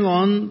depending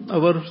on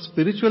our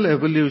spiritual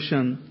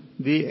evolution,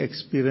 we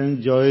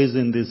experience joys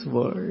in this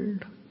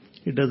world.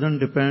 It doesn't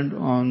depend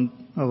on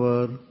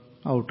our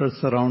outer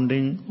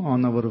surrounding,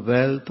 on our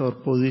wealth or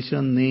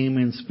position, name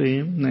and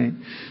fame. No.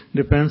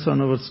 Depends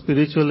on our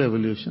spiritual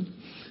evolution.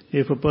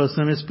 If a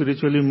person is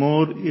spiritually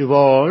more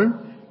evolved,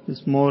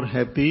 is more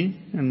happy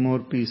and more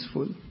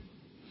peaceful.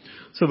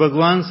 So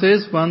Bhagavan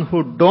says, one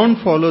who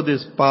don't follow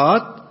this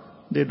path,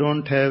 they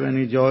don't have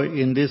any joy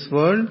in this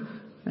world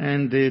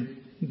and they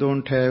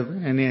don't have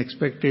any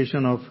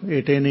expectation of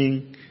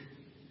attaining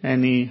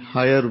any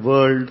higher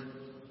world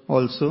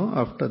also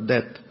after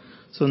death.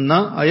 So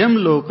na ayam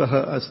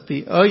lokaha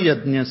asti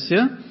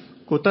ayajnasya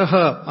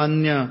kutaha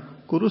anya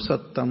kuru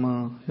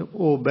sattama.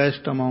 O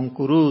best among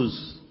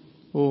kurus,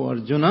 O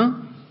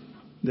Arjuna,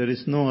 there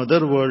is no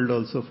other world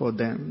also for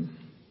them.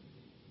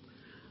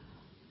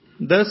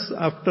 Thus,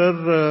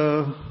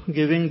 after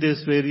giving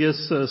these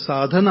various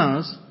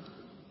sadhanas,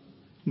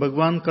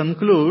 Bhagavan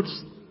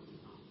concludes,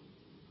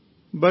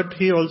 but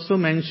he also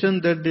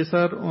mentioned that these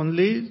are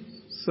only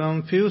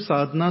some few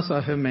sadhanas I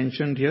have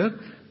mentioned here.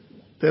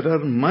 There are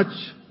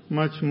much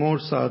more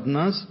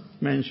sadhanas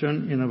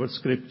mentioned in our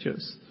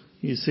scriptures.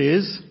 He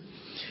says,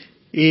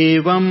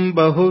 Evam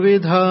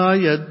bahuvidha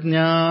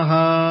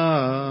yajnaha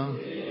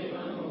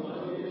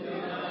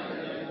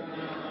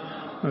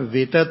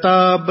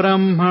vitata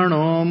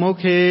brahmano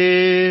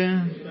mukhe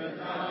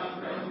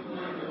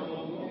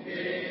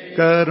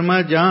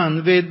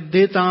karmajan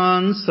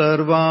viddhitan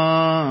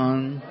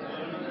sarvan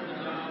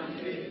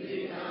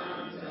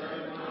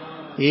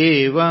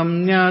एवं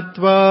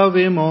ज्ञात्वा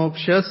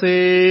विमोक्ष्यसे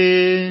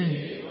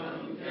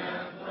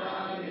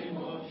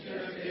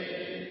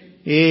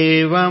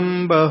एवं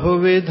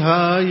बहुविधा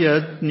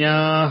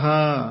यज्ञाः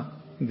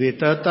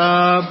वितता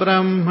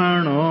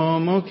ब्रह्मणो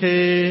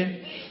मुखे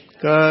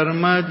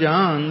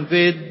कर्मजान्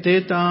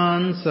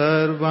विद्धितान्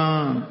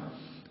सर्वान्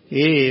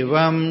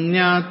एवं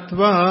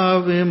ज्ञात्वा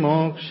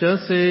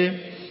विमोक्ष्यसे.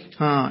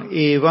 हाँ,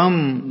 एवं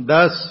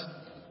 10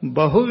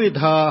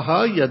 बहुविधाः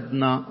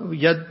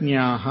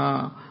यज्ञाः,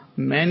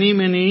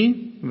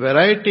 many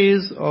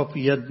varieties of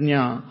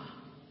yajna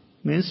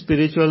means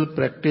spiritual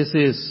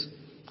practices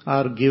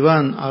are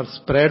given, are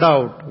spread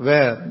out.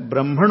 Where?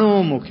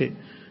 Brahmano mukhe.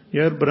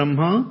 Here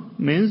Brahma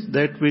means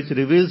that which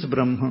reveals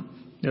Brahma.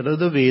 That are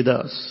the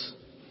Vedas,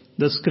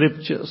 the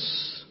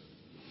scriptures.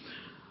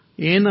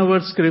 In our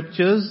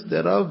scriptures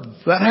there are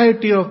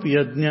variety of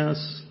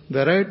yajnas,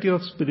 variety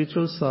of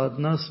spiritual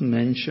sadhanas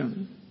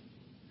mentioned.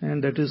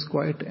 And that is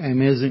quite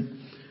amazing.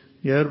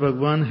 Here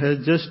Bhagavan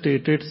has just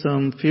stated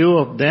some few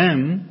of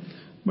them,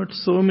 but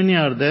so many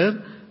are there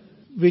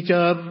which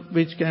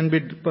can be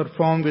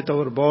performed with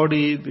our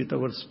body, with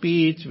our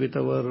speech, with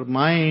our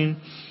mind,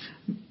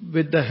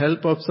 with the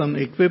help of some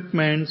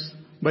equipments,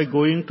 by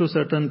going to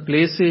certain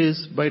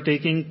places, by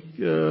taking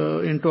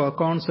into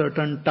account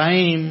certain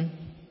time.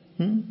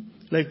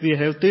 Like we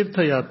have Tirtha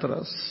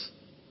Yatras.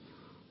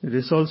 It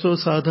is also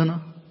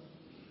sadhana.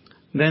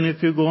 Then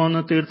if you go on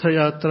a Tirtha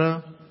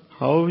Yatra,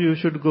 how you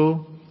should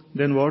go,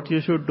 then what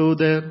you should do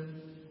there,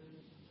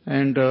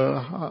 and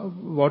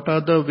what are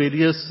the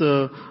various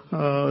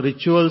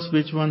rituals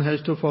which one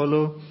has to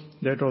follow,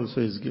 that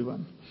also is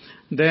given.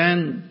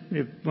 Then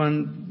if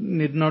one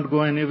need not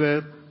go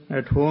anywhere,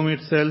 at home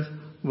itself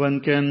one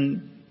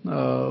can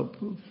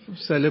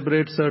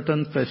celebrate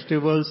certain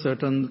festivals,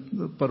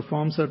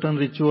 perform certain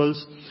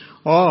rituals,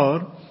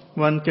 or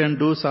one can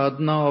do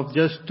sadhana of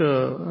just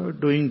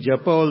doing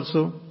japa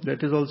also,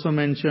 that is also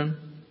mentioned.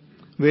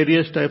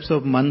 Various types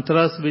of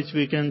mantras which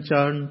we can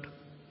chant.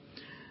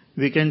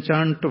 We can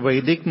chant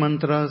Vedic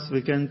mantras,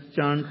 we can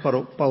chant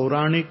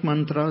Pauranic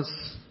mantras.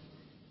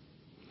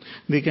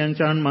 We can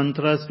chant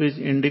mantras which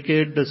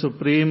indicate the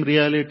supreme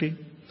reality.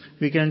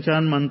 We can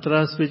chant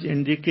mantras which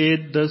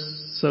indicate the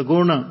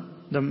Saguna,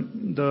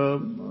 the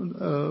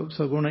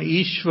Saguna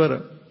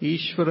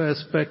Ishvara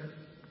aspect,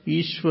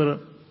 Ishvara.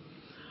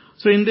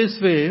 So in this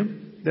way,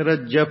 there are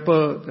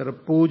japa, there are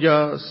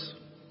pujas,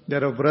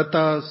 there are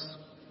vratas,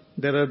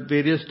 there are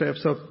various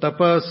types of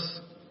tapas,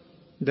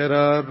 there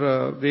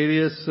are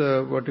various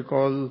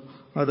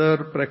other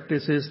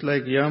practices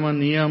like yama,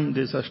 niyam,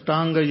 this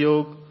ashtanga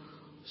yoga.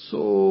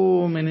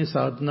 So many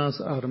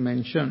sadhanas are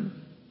mentioned,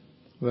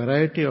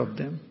 variety of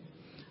them.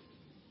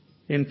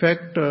 In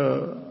fact,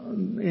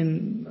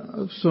 in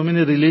so many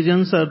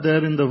religions are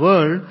there in the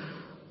world,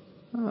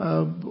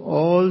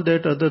 all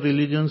that other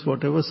religions,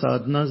 whatever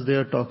sadhanas they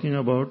are talking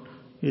about,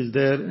 is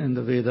there in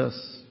the Vedas.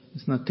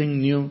 It's nothing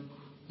new,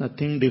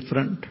 nothing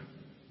different.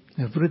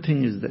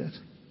 Everything is there.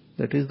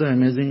 That is the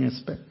amazing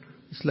aspect.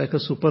 It's like a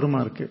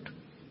supermarket.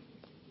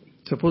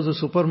 Suppose a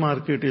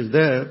supermarket is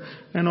there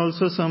and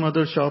also some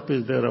other shop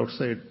is there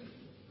outside.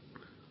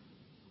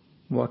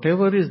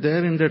 Whatever is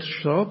there in that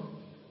shop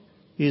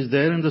is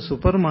there in the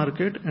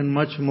supermarket and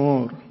much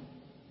more.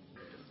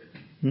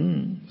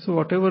 So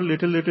whatever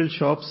little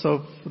shops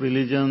of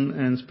religion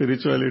and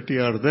spirituality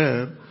are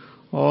there,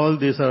 all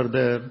these are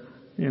there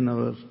in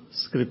our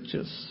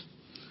scriptures.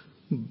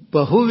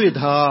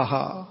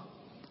 Bahuvidhaha.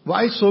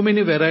 Why so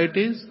many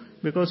varieties?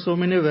 Because so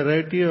many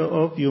variety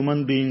of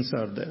human beings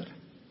are there.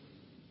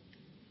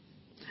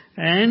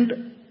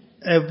 And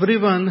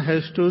everyone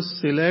has to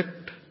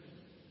select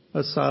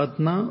a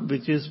sadhana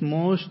which is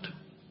most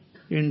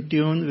in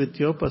tune with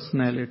your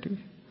personality.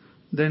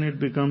 Then it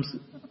becomes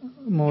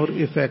more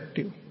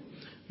effective.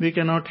 We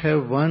cannot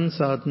have one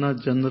sadhana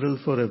general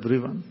for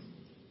everyone.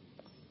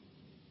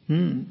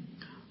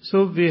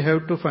 So we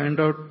have to find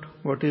out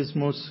what is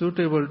most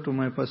suitable to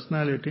my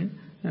personality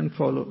and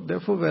follow.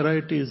 Therefore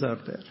varieties are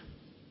there.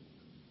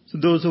 So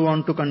those who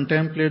want to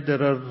contemplate,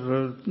 there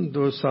are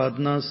those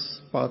sadhanas,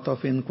 path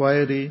of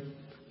inquiry.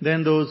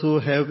 Then those who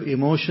have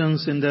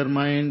emotions in their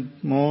mind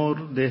more,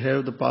 they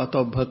have the path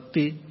of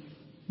bhakti.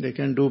 They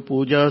can do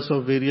pujas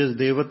of various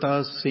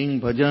devatas,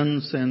 sing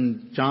bhajans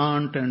and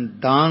chant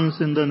and dance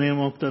in the name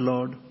of the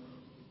Lord.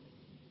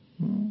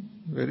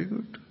 Very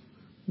good.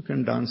 You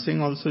can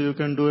dancing also you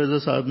can do as a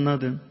sadhana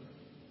then.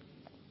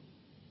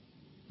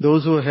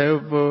 Those who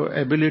have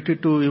ability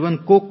to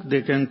even cook,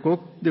 they can cook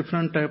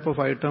different type of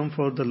item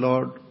for the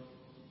Lord.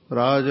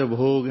 Raja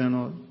Bhog and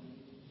all.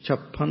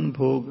 Chappan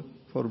Bhog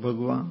for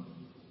Bhagwan.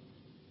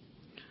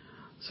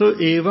 So,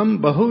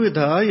 evam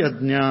bahuvidha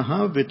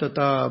yajnaha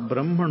vitata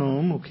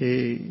brahmano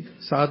mukhe.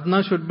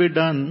 Sadhana should be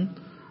done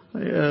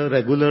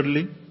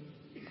regularly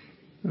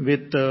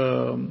with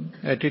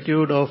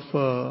attitude of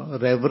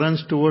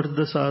reverence towards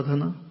the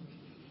sadhana,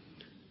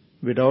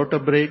 without a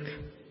break.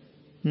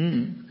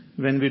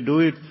 When we do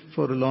it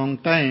for a long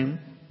time,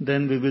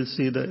 then we will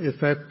see the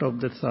effect of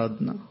the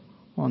sadhana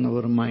on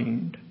our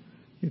mind.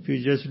 If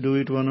you just do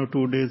it 1 or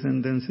 2 days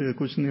and then say,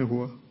 kuch nahi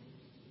hua,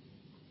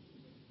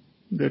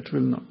 that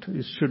will not.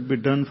 It should be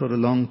done for a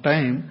long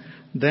time.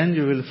 Then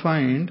you will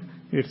find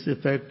its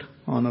effect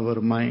on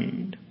our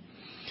mind.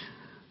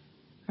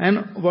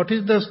 And what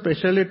is the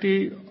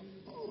speciality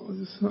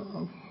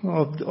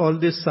of all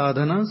these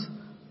sadhanas?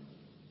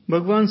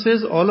 Bhagavan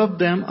says all of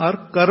them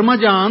are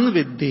karmajan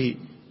viddhi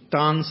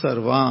tan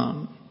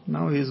sarvan.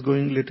 Now he is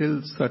going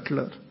little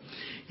subtler.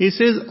 He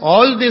says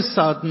all these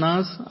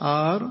sadhanas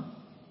are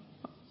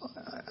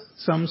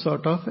some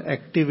sort of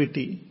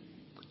activity.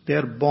 They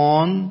are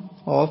born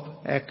of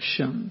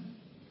action.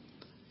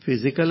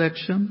 Physical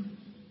action,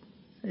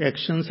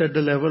 actions at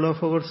the level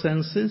of our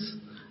senses,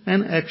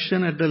 and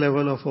action at the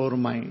level of our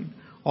mind.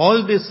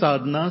 All these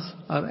sadhanas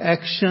are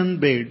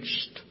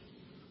action-based.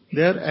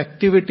 They are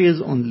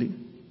activities only.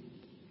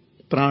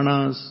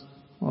 Pranas,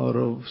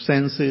 or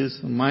senses,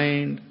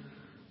 mind,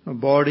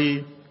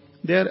 body,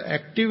 they are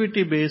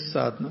activity-based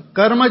sadhana.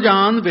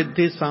 Karmajan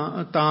viddhi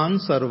tan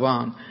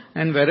sarvan.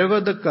 And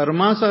wherever the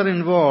karmas are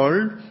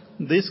involved,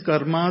 these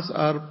karmas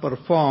are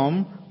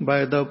performed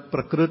by the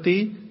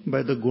prakriti,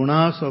 by the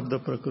gunas of the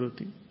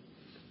prakriti.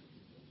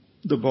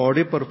 The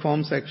body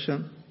performs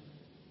action,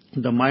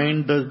 the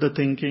mind does the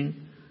thinking,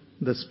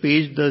 the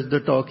speech does the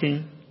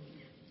talking,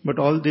 but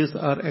all these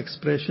are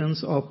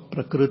expressions of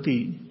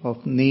prakriti,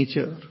 of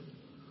nature.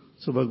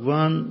 So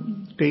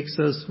Bhagavan takes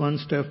us one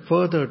step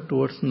further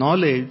towards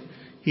knowledge.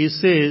 He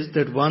says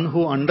that one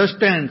who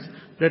understands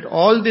that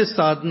all these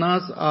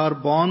sadhanas are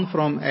born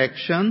from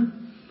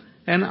action,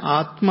 and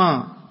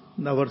Atma,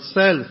 our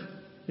self,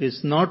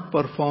 is not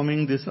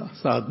performing these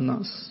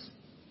sadhanas.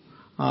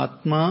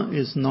 Atma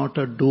is not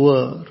a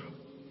doer.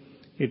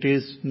 It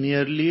is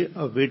merely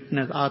a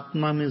witness.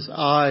 Atma means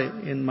I,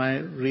 in my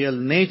real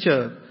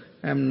nature,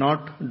 am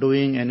not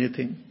doing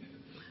anything.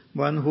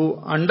 One who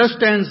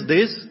understands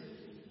this,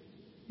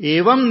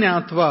 evam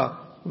nyatva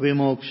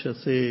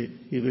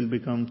vimokshase, he will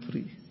become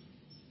free.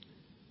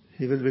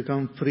 He will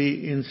become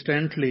free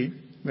instantly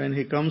when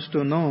he comes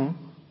to know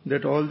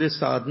that all these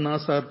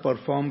sadhanas are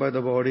performed by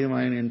the body,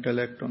 mind,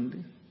 intellect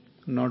only,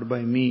 not by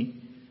me.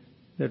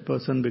 That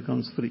person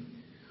becomes free.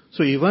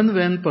 So even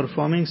when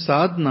performing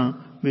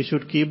sadhana, we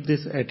should keep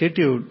this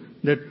attitude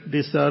that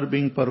these are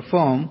being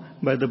performed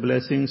by the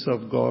blessings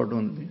of God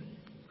only.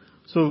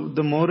 So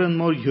the more and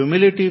more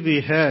humility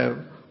we have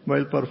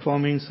while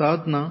performing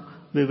sadhana,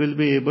 we will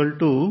be able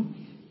to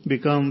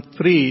become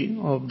free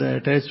of the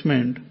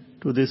attachment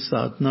to these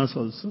sadhanas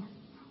also.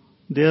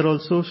 They are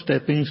also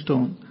stepping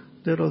stone.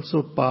 They are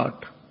also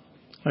part.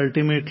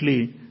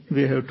 Ultimately,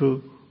 we have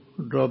to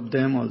drop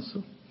them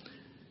also.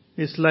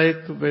 It's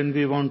like when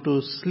we want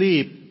to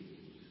sleep,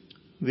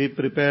 we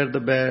prepare the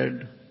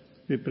bed,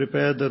 we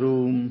prepare the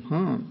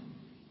room,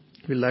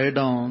 we lie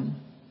down,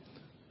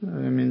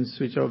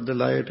 switch off the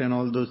light and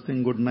all those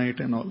things, good night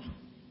and all.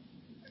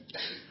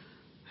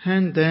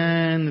 And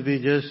then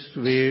we just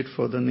wait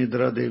for the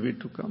Nidra Devi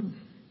to come.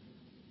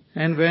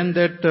 And when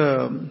that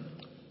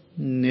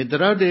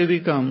Nidra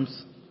Devi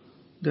comes,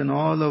 then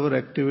all our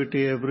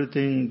activity,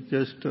 everything,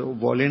 just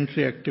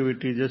voluntary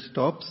activity just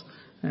stops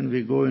and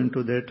we go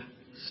into that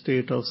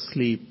state of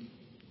sleep.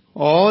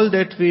 All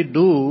that we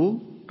do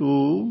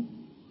to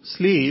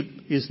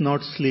sleep is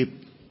not sleep,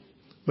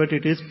 but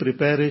it is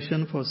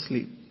preparation for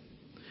sleep.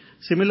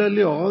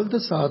 Similarly, all the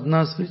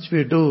sadhanas which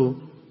we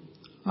do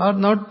are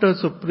not the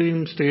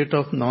supreme state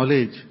of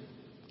knowledge.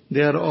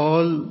 They are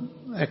all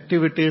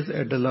activities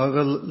at the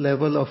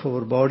level of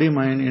our body,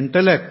 mind,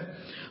 intellect.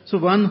 So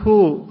one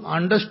who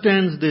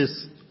understands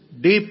this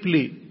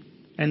deeply,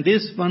 and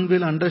this one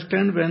will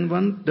understand when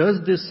one does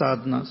this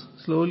sadhanas,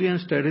 slowly and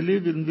steadily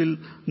one will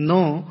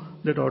know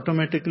that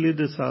automatically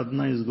the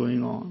sadhana is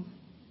going on.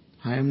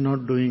 I am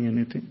not doing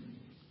anything.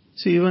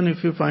 See, even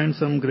if you find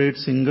some great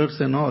singers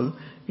and all,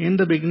 in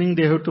the beginning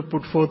they have to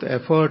put forth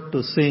effort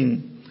to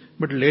sing.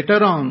 But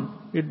later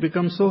on, it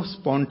becomes so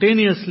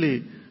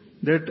spontaneously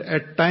that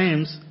at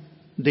times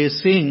they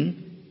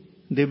sing,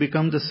 they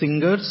become the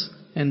singers,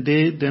 and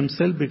they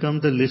themselves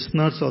become the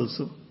listeners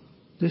also.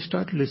 They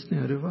start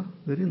listening. Areva,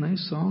 very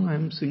nice song I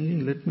am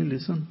singing, let me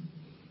listen.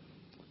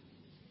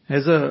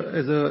 As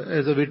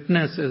a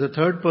witness, as a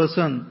third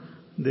person,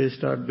 they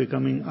start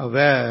becoming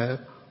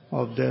aware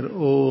of their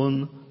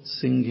own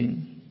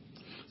singing.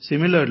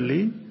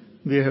 Similarly,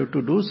 we have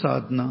to do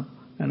sadhana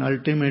and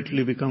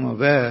ultimately become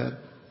aware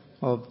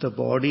of the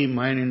body,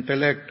 mind,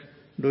 intellect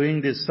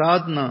doing this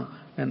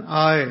sadhana, and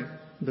I,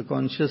 the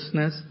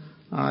consciousness,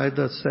 I,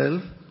 the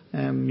self,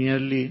 am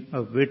merely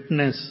a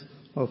witness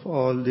of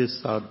all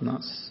these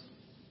sadhanas.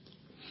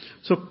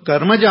 So,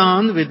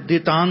 karmajan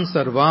viddhitan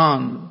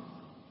sarvan.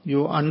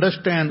 You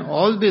understand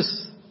all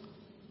these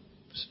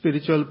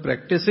spiritual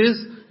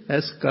practices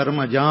as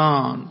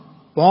karmajan,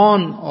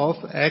 born of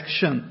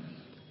action.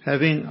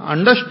 Having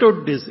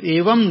understood this,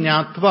 evam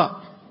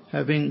nyatva,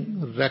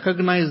 having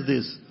recognized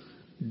this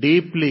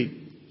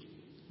deeply,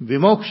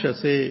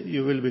 vimokshase,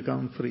 you will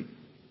become free.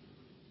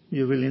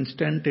 You will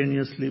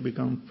instantaneously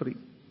become free.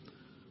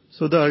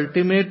 So the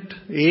ultimate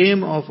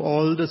aim of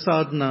all the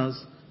sadhanas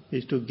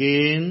is to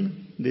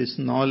gain this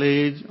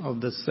knowledge of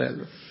the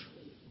self.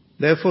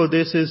 Therefore,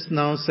 this is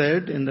now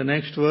said in the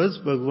next verse.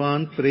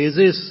 Bhagavan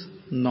praises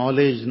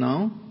knowledge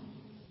now.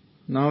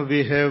 Now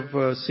we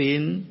have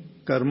seen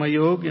Karma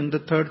Yoga in the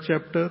 3rd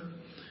chapter.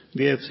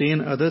 We have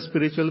seen other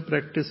spiritual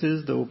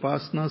practices, the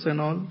upasanas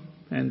and all,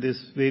 and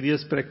these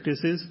various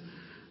practices.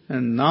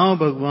 And now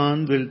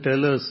Bhagavan will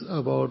tell us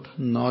about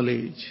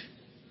knowledge,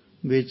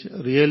 which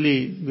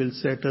really will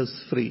set us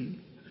free.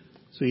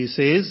 So he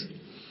says,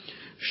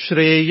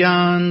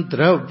 Shreyan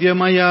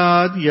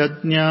dravyamayad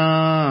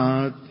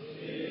yajnat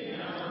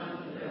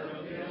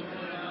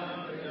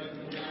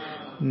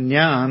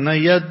Jnana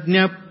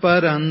yajna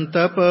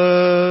parantapa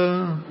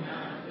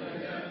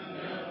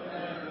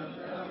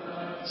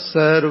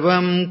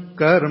Sarvam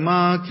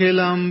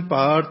karmakhilam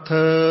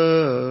partha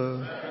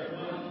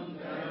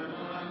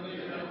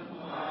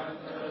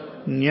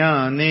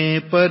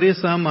Jnane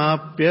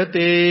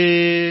parisamapyate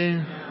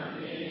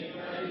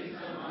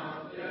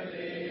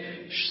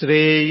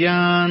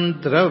Shreyan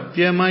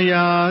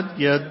dravyamayad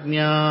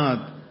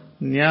yajnat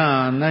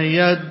Jnana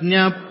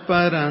yajna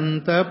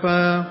parantapa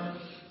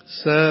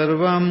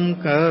Sarvam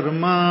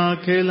karma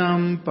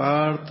khilam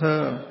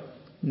partha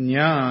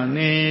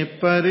Jnane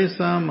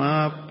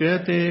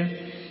parisamapyate.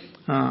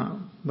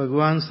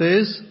 Bhagavan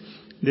says,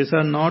 these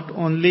are not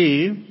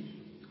only,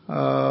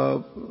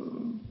 all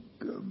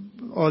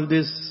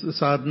these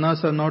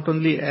sadhanas are not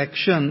only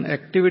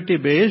activity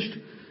based,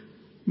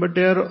 but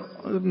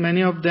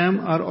many of them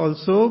are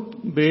also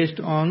based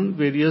on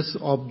various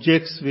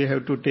objects we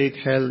have to take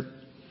help.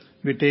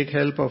 We take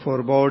help of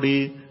our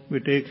body, we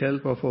take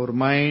help of our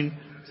mind.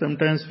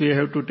 Sometimes we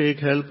have to take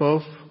help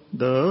of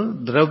the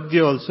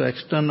dravya also,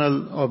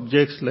 external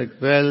objects like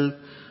wealth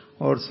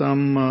or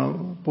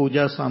some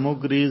puja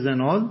samagris and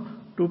all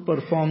to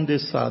perform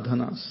these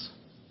sadhanas.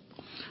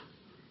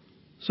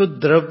 So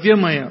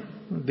dravyamaya,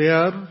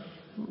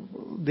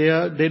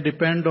 they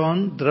depend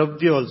on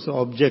dravya also,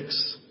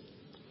 objects.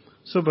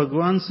 So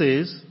Bhagavan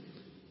says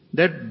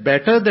that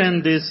better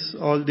than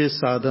all this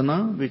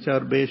sadhana, which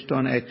are based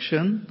on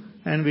action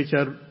and which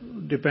are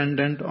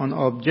dependent on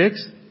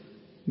objects,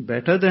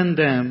 better than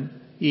them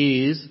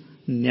is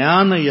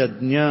Jnana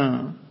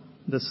Yajna,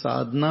 the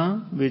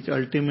sadhana which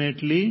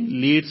ultimately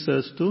leads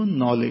us to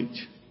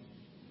knowledge.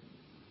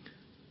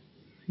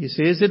 He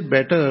says it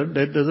better,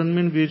 that doesn't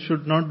mean we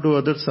should not do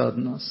other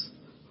sadhanas.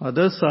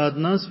 Other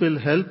sadhanas will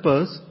help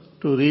us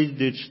to reach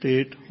this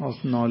state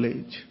of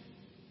knowledge.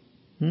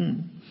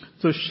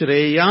 So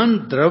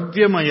Shreyan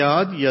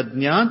Dravyamayad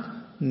Yajnat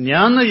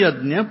Jnana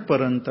Yajna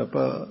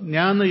Parantapa.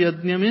 Jnana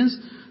Yajna means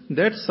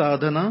that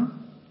sadhana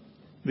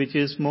which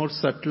is more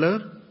subtler,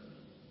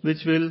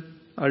 which will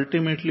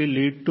ultimately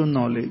lead to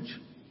knowledge.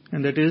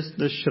 And that is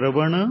the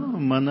Shravana,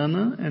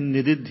 Manana and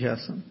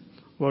Nididhyasana.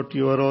 What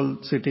you are all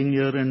sitting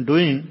here and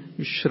doing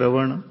is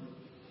Shravana.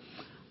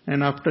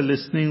 And after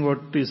listening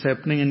what is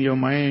happening in your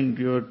mind,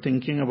 you are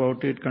thinking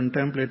about it,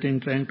 contemplating,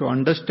 trying to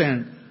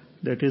understand,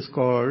 that is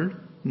called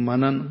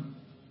Manana,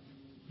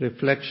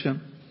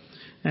 reflection.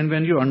 And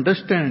when you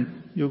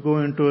understand, you go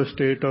into a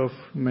state of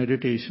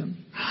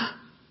meditation.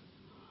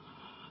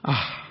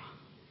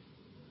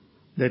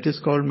 That is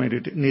called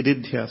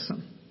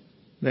Nididhyasana.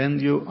 When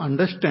you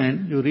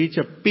understand, you reach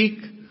a peak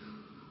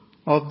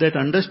of that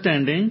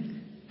understanding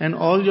and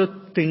all your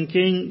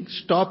thinking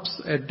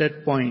stops at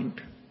that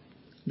point.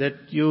 That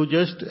you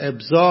just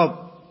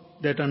absorb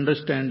that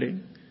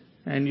understanding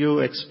and you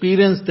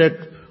experience that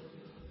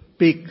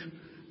peak.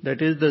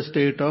 That is the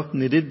state of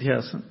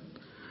Nididhyasana.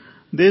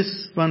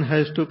 This one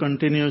has to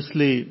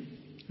continuously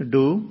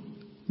do,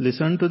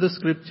 listen to the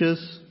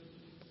scriptures,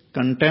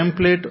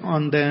 contemplate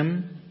on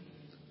them,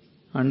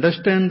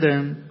 understand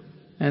them,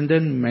 and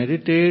then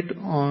meditate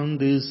on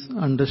this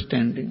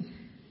understanding.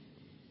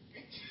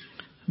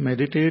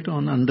 Meditate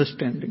on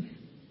understanding.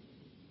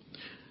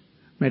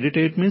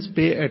 Meditate means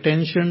pay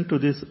attention to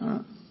this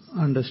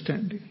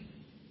understanding.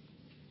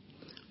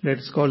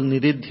 That's called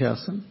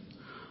Nididhyasana.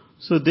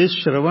 So this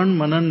Shravan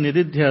Manan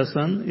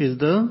Nididhyasana is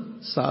the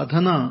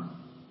sadhana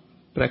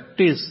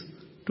practice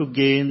to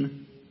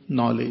gain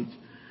knowledge.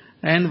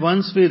 And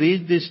once we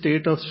reach the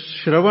state of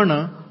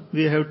Shravana,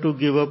 we have to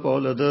give up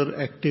all other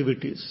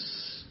activities.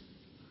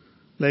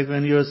 Like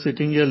when you are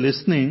sitting here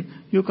listening,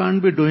 you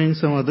can't be doing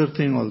some other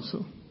thing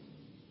also.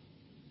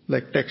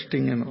 Like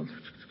texting and all.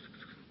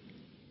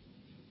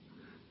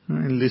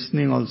 And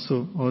listening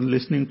also, or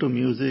listening to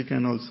music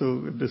and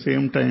also at the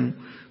same time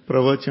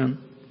pravachan.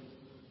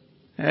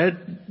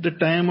 At the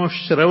time of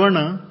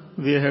Shravana,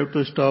 we have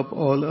to stop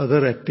all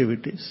other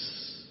activities.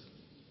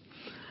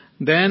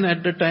 Then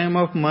at the time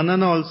of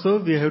Manana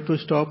also, we have to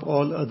stop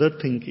all other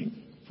thinking,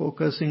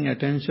 focusing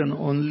attention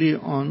only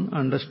on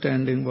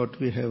understanding what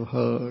we have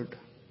heard.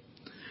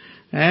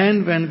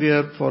 And when we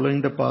are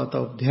following the path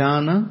of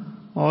Dhyana,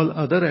 all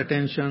other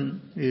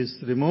attention is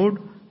removed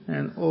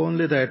and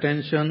only the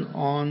attention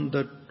on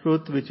the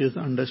truth which is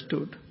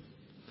understood.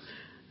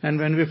 And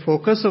when we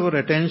focus our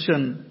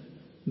attention,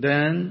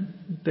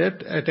 then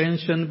that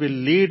attention will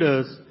lead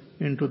us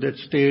into that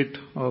state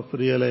of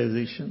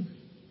realization.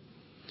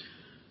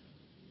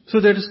 So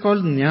that is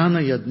called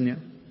Jnana Yajna.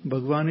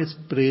 Bhagavan is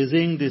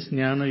praising this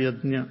Jnana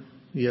Yajna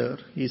here.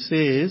 He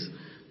says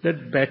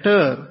that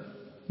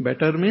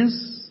better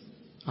means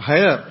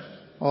higher,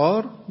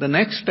 or the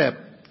next step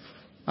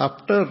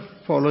after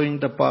following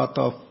the path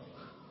of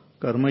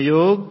Karma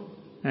Yoga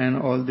and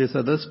all these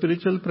other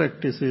spiritual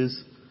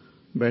practices,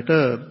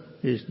 better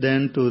is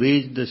then to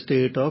reach the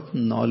state of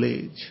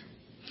knowledge.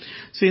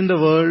 See, in the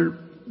world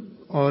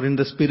or in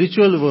the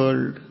spiritual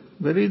world,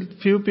 very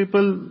few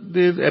people,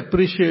 they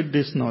appreciate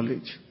this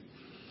knowledge.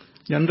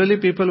 Generally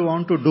people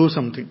want to do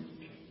something.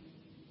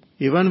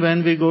 Even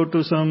when we go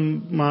to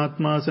some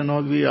Mahatmas and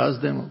all, we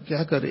ask them,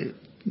 "Kya kare?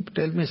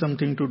 Tell me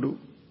something to do."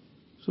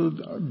 So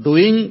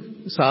doing,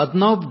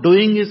 sadhana of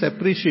doing is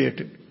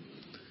appreciated.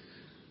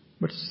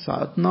 But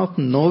sadhana of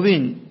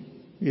knowing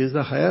is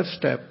a higher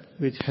step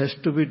which has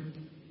to be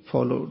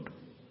followed,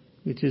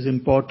 which is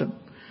important.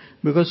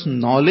 Because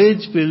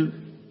knowledge will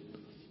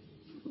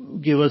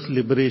give us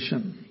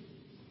liberation.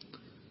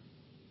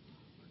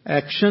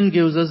 Action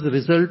gives us the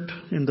result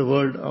in the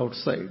world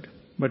outside.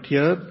 But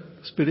here,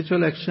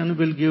 spiritual action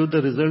will give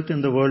the result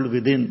in the world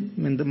within.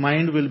 I mean, the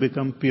mind will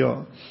become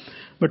pure.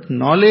 But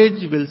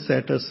knowledge will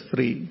set us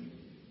free.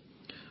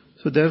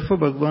 So therefore,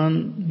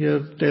 Bhagavan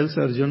here tells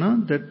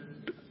Arjuna that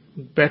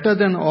better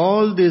than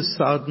all these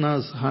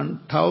sadhanas,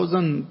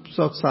 thousands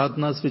of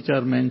sadhanas which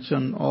are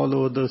mentioned all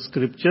over the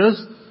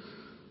scriptures,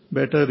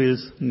 better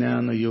is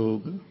Jnana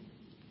Yoga,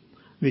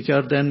 which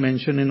are then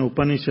mentioned in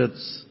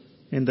Upanishads,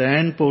 in the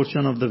end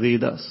portion of the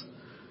Vedas.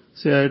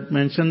 See, I had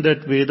mentioned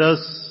that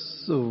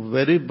Vedas are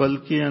very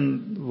bulky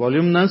and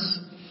voluminous.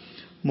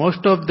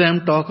 Most of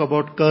them talk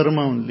about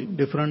karma only,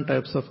 different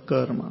types of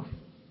karma.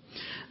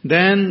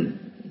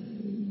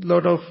 Then,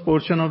 lot of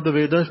portion of the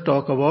Vedas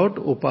talk about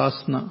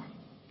upasana.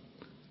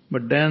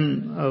 But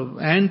then,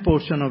 end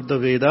portion of the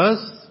Vedas,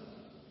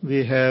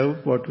 we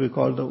have what we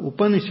call the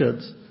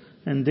Upanishads,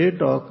 and they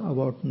talk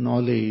about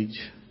knowledge.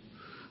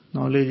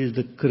 Knowledge is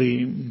the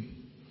cream,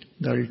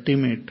 the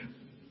ultimate.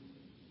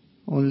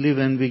 Only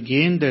when we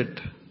gain that,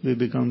 we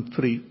become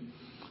free.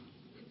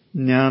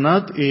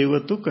 Jnanat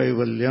evatu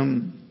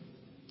kaivalyam.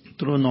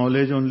 Through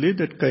knowledge only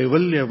that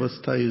kaivalya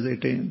avastha is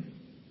attained.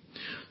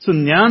 So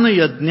jnana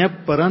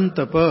yajna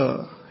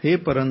parantapa,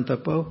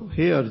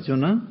 hey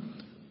Arjuna,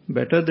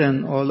 better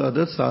than all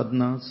other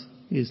sadhanas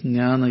is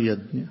jnana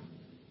yajna.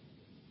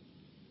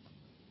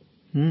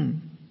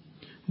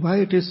 Why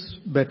it is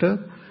better?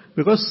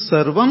 Because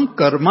sarvam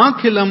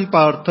karmakhilam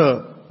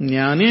partha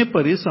jnane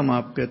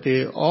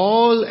parisamapyate.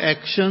 All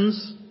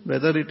actions,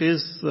 whether it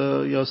is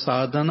your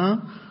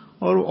sadhana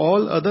or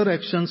all other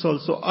actions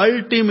also,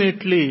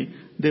 ultimately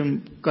they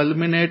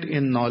culminate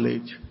in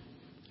knowledge.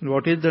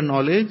 What is the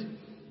knowledge?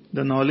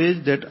 The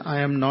knowledge that I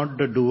am not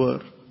the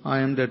doer. I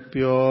am that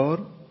pure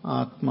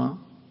Atma,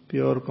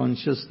 pure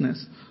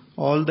consciousness.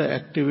 All the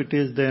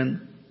activities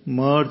then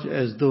merge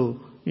as though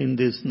in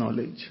this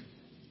knowledge.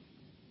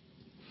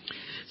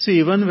 See,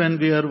 even when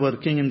we are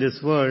working in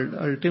this world,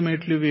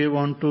 ultimately we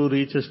want to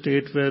reach a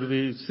state where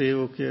we say,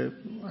 okay,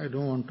 I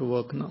don't want to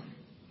work now.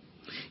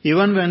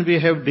 Even when we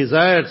have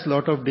desires,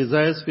 lot of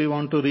desires, we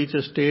want to reach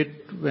a state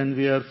when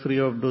we are free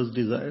of those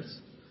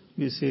desires.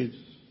 We say,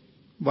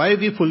 why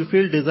we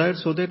fulfill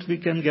desires? So that we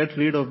can get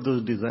rid of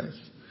those desires.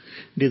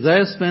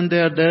 Desires, when they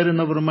are there in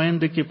our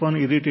mind, they keep on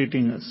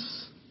irritating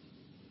us.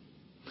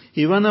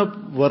 Even a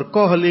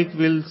workaholic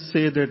will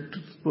say that,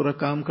 pura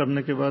kaam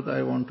karne ke baad,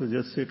 I want to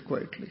just sit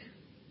quietly.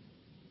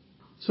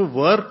 So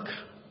work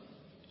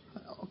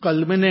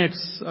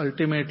culminates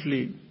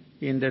ultimately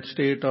in that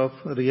state of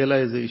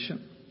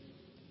realization.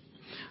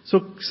 So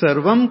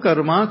sarvam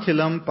karma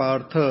khilam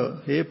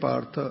partha, hey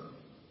partha,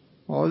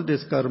 all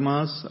these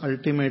karmas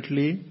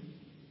ultimately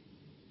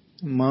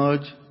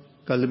merge,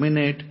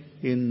 culminate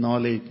in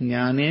knowledge.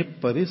 Jnane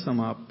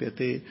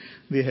parisamapyate.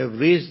 We have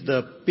reached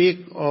the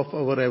peak of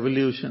our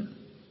evolution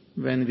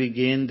when we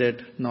gain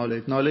that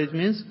knowledge. Knowledge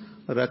means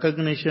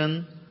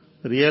recognition,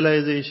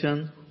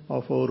 realization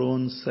of our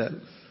own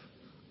self.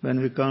 When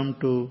we come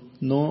to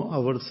know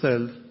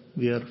ourselves,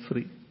 we are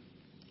free.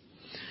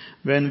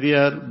 When we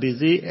are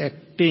busy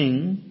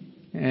acting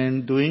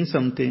and doing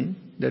something,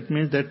 that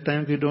means that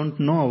time we don't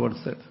know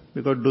ourselves,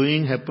 because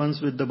doing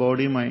happens with the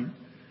body-mind.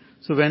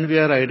 So when we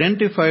are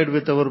identified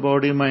with our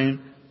body-mind,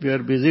 we are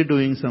busy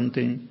doing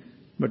something,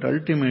 but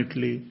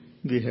ultimately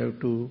we have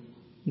to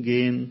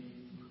gain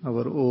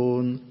our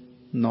own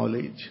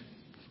knowledge.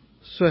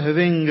 So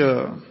having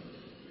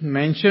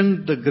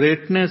mentioned the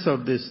greatness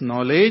of this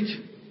knowledge,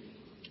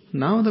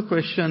 now the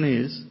question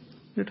is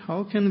that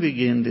how can we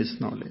gain this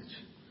knowledge?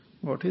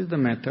 What is the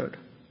method?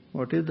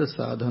 What is the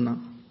sadhana?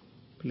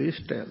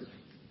 Please tell.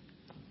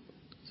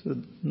 So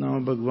now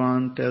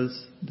Bhagavan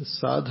tells the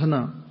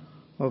sadhana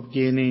of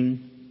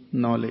gaining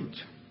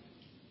knowledge.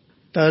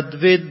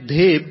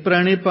 Tadvidhi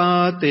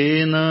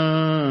pranipatena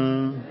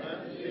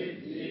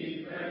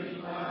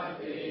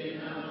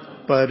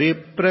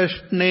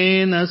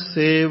pariprashnena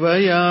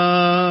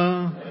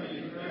sevaya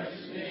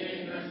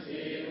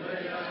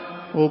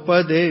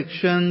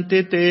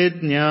upadekshanti te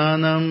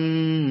jnanam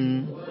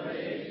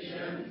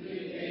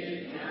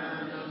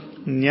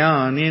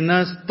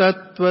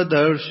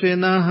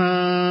ज्ञानिनस्तत्त्वदर्शिनः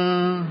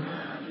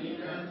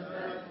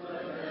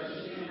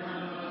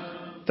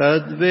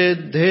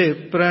तद्विद्धि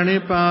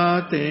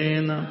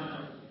प्रणिपातेन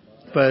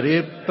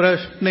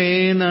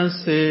परिप्रश्नेन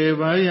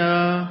सेवया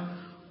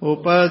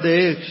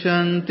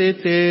उपदेक्ष्यन्ति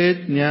ते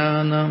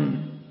ज्ञानम्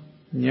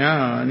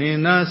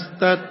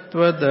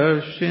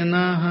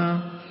ज्ञानिनस्तत्त्वदर्शिनः.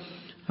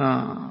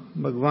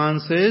 Bhagavan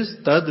says,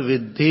 Tad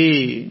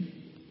Viddhi.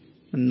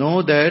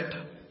 Know that,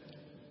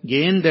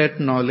 gain that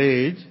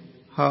knowledge.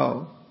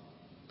 How?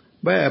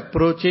 By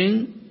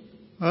approaching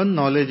a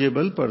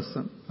knowledgeable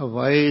person, a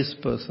wise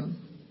person.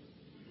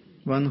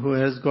 One who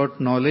has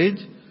got knowledge,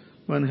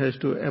 one has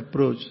to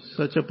approach.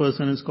 Such a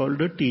person is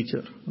called a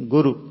teacher,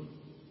 Guru.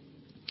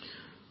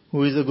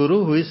 Who is a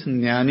Guru? Who is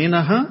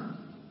Jnaninaha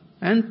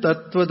and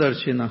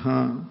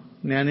Tatvadarshinaha.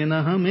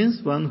 Jnaninaha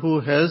means one who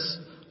has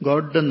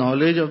got the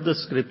knowledge of the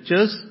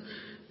scriptures,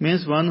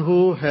 means one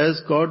who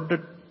has got the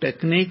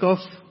technique of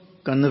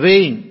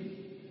conveying.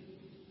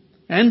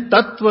 And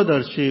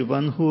Tattvadarshi,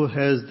 one who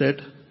has that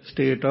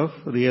state of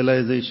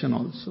realization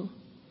also.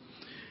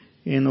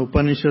 In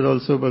Upanishad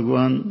also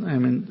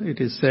Bhagavan, it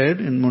is said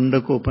in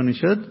Mundaka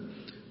Upanishad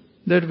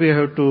that we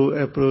have to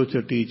approach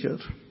a teacher.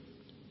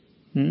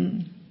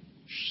 Shrotriyam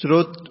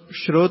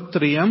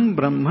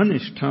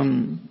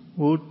Brahmanishtham.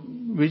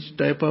 Which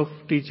type of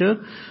teacher?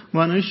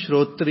 One is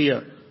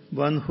Shrotriya,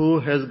 one who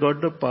has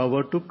got the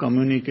power to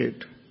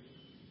communicate.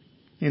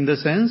 In the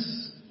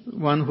sense,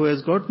 one who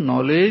has got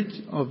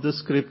knowledge of the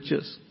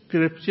scriptures.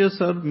 Scriptures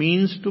are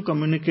means to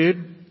communicate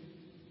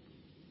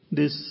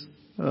this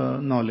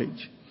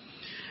knowledge.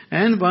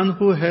 And one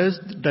who has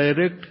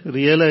direct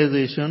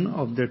realization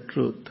of the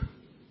truth.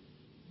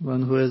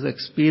 One who has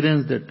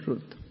experienced the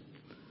truth.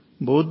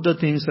 Both the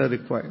things are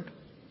required.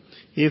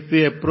 If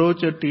we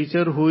approach a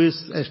teacher who is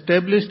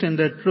established in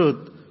that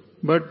truth,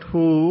 but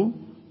who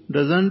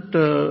doesn't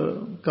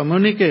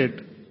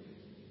communicate,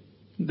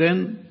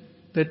 then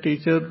the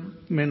teacher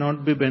may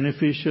not be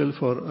beneficial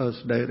for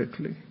us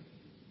directly.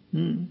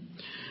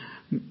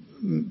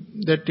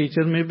 That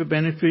teacher may be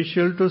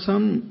beneficial to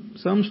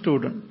some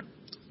student.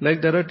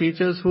 Like there are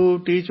teachers who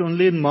teach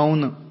only in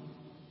Mauna.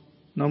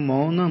 Now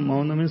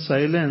Mauna means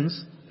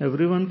silence.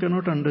 Everyone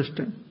cannot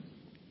understand.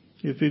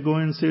 If we go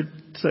and sit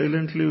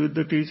silently with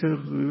the teacher,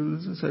 we will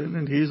be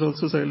silent. He is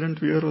also silent,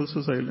 we are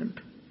also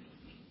silent.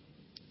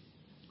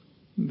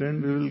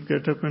 Then we will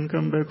get up and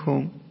come back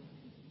home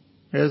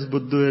as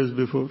Buddhu as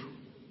before.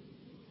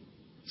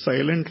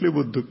 Silently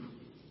Buddhu.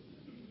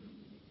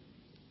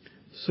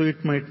 So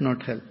it might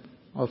not help.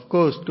 Of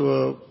course, to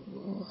a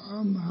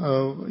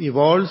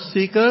evolved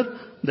seeker,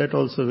 that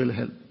also will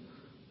help.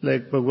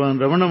 Like Bhagavan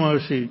Ramana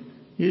Maharshi,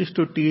 he used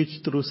to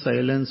teach through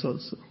silence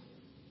also.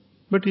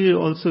 But he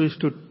also used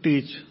to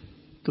teach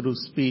through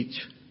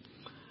speech,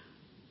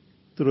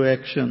 through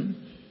action,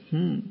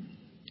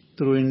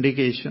 through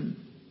indication.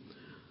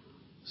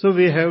 So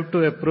we have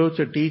to approach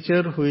a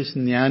teacher who is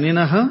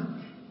Jnaninaha,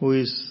 who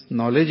is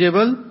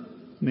knowledgeable,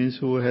 means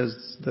who has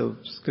the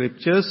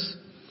scriptures,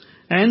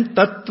 and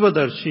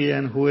Tattvadarshi,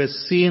 and who has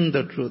seen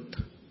the truth,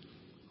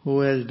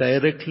 who has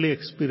directly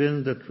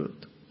experienced the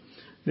truth.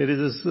 There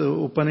is this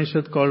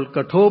Upanishad called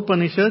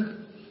Kathopanishad,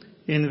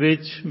 in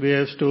which we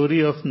have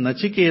story of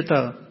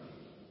Nachiketa,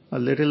 a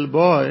little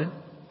boy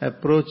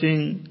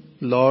approaching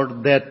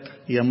Lord Death,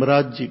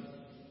 Yamraji.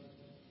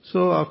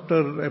 So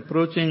after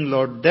approaching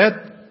Lord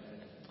Death,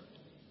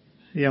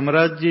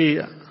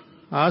 Yamraji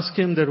asked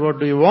him that what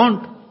do you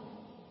want?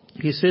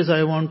 He says,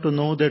 I want to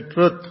know the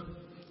truth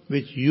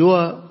which you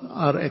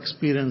are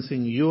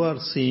experiencing, you are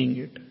seeing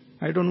it.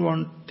 I don't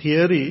want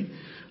theory,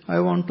 I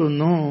want to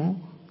know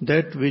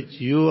that which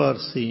you are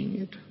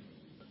seeing it.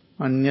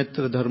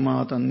 Anyatra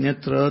dharmat,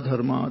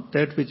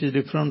 that which is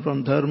different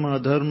from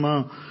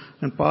dharma,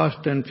 and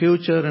past and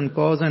future and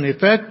cause and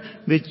effect,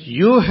 which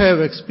you have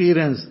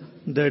experienced,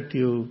 that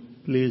you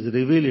please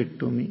reveal it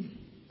to me.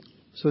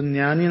 So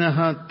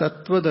jnaninaha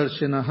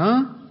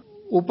tattvadarshinaha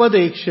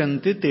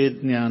upadekshanti te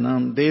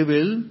jnanam. They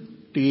will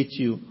teach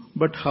you.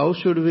 But how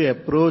should we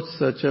approach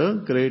such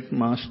a great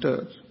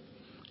master?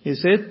 He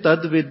said, tad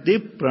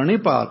viddhi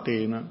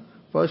pranipatena.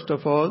 First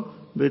of all,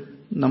 with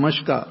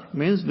namaskar,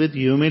 means with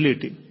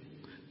humility.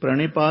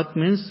 Pranipat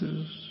means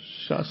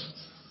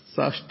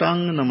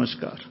sashtang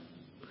namaskar.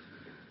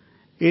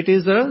 It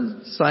is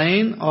a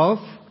sign of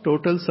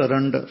total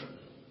surrender,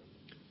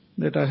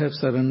 that I have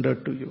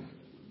surrendered to you.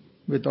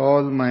 With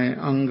all my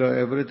anga,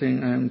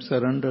 everything, I am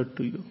surrendered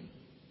to you.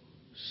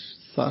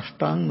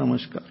 Sashtang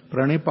namaskar,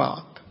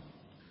 pranipat.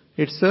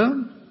 It's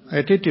a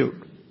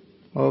attitude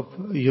of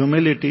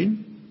humility,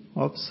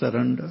 of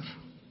surrender.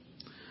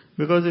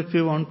 Because if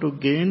we want to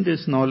gain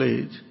this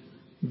knowledge,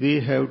 we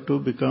have to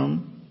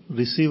become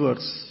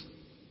receivers.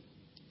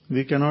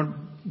 We cannot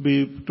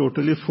be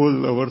totally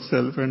full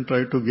ourselves and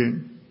try to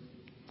gain.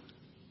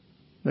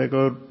 Like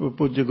our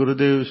Pujya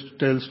Gurudev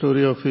tells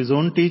story of his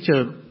own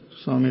teacher,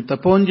 Swami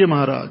Taponji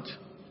Maharaj,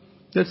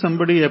 that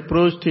somebody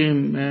approached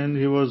him and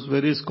he was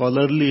very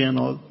scholarly and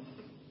all.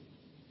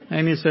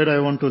 And he said, I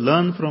want to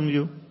learn from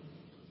you.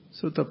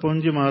 So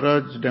Taponji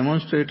Maharaj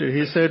demonstrated.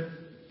 He said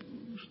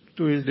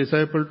to his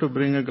disciple to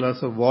bring a glass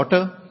of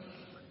water.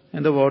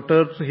 And the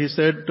water, he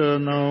said,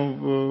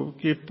 now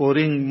keep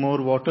pouring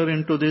more water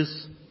into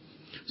this.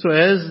 So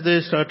as they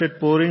started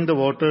pouring, the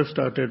water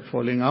started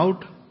falling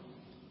out.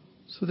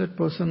 So that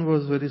person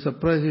was very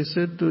surprised. He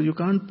said, you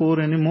can't pour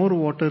any more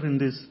water in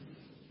this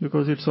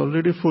because it's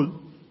already full.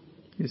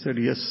 He said,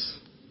 yes.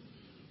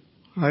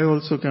 I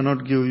also cannot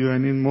give you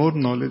any more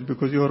knowledge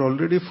because you are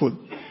already full.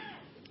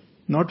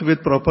 Not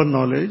with proper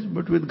knowledge,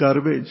 but with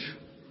garbage.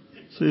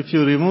 So if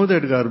you remove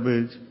that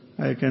garbage,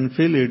 I can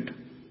fill it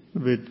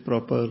with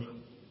proper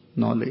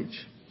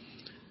knowledge.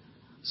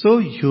 So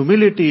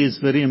humility is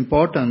very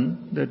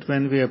important, that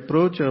when we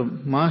approach a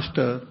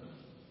master,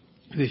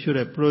 we should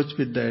approach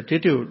with the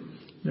attitude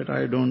that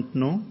I don't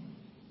know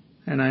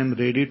and I am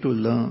ready to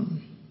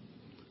learn.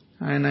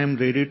 And I am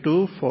ready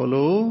to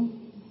follow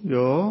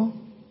your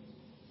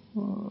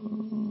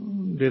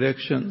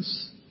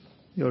directions,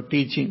 your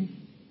teaching,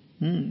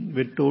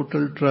 with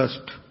total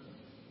trust.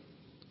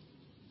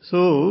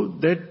 So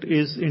that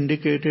is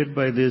indicated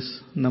by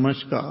this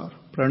namaskar,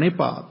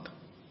 pranipat.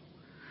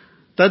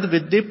 Tad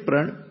viddhi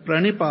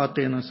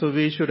pranipatena. So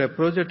we should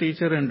approach a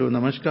teacher and do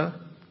namaskar.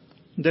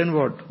 Then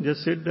what?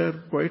 Just sit there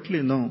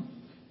quietly? No.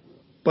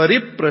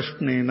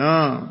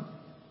 Pariprashnena.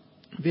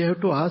 We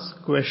have to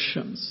ask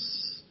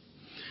questions.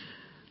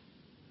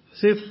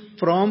 See,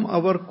 from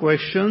our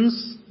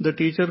questions, the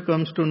teacher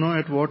comes to know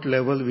at what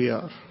level we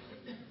are.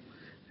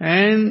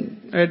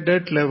 And at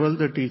that level,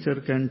 the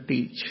teacher can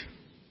teach.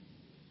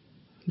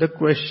 The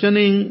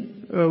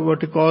questioning,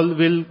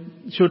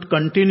 should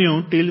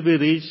continue till we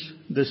reach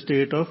the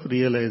state of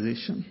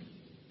realization.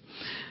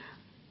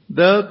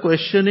 The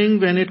questioning,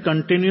 when it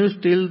continues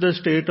till the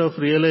state of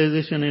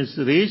realization is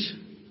reached,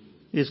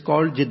 is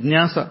called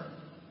jidnyasa.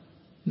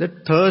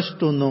 That thirst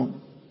to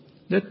know.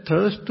 That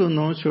thirst to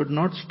know should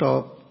not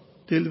stop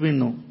till we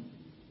know.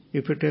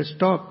 If it has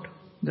stopped,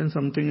 then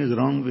something is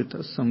wrong with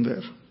us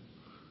somewhere.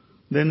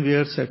 Then we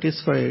are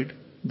satisfied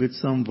with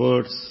some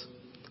words.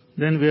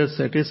 Then we are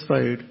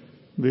satisfied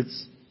with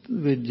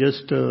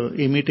just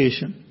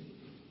imitation.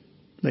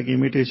 Like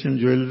imitation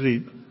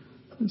jewelry,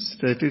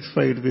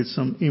 satisfied with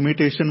some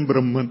imitation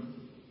Brahman,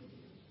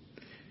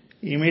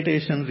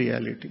 imitation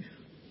reality.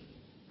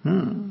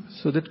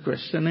 So that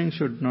questioning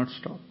should not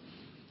stop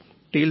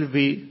till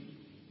we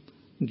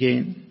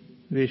gain.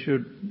 We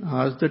should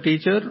ask the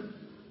teacher,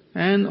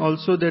 and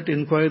also that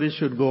inquiry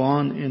should go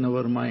on in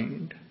our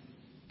mind.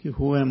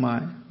 Who am I?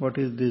 What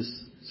is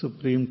this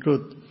supreme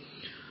truth?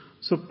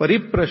 So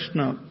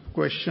pariprashna,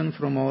 question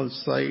from all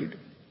sides.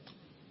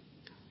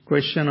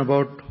 Question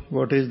about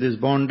what is this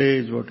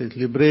bondage, what is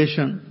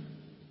liberation,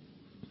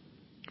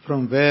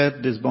 from where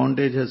this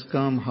bondage has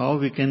come, how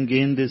we can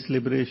gain this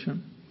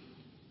liberation,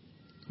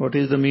 what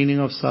is the meaning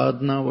of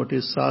sadhana, what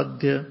is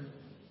sadhya,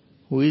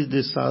 who is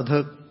this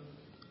sadhak,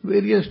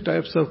 various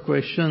types of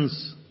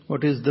questions.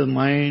 What is the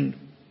mind,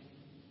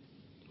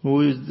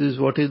 who is this,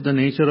 what is the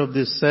nature of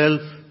this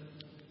self,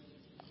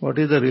 what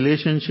is the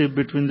relationship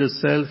between the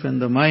self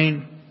and the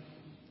mind.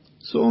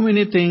 So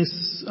many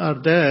things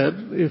are there.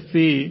 If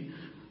we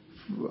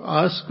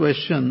ask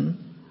question,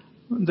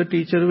 the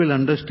teacher will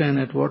understand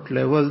at what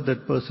level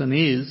that person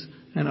is,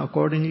 and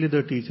accordingly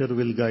the teacher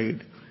will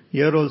guide.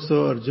 Here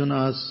also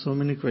Arjuna asks so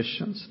many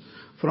questions.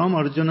 From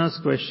Arjuna's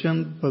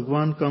question,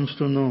 Bhagwan comes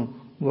to know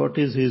what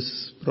is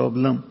his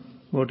problem,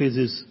 what is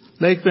his...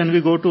 Like when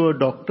we go to a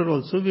doctor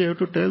also, we have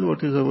to tell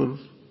what is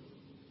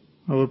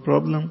our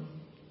problem.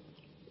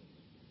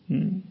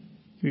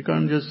 We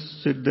can't just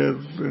sit there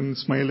and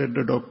smile at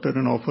the doctor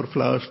and offer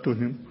flowers to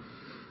him.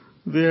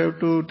 We have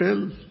to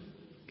tell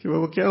कि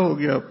बाबा क्या हो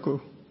गया आपको?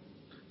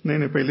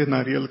 नहीं, पहले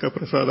नारियल का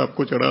प्रसाद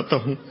आपको चढ़ाता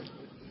हूँ,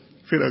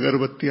 फिर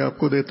अगरबत्ती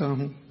आपको देता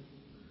हूँ,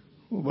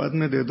 वो बाद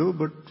में दे दो,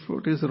 but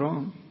what is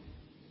wrong?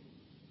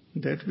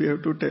 That we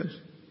have to tell.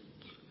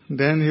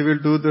 Then he will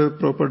do the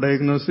proper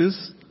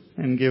diagnosis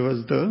and give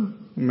us the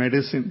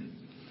medicine.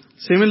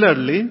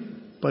 Similarly,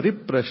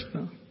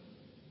 pariprashna.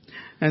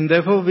 And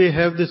therefore we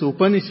have these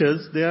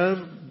Upanishads, they are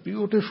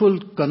beautiful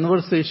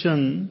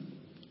conversation,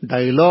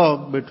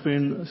 dialogue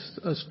between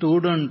a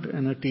student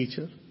and a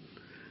teacher.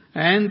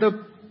 And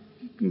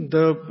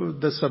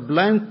the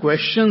sublime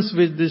questions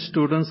which these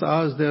students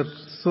ask, they are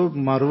so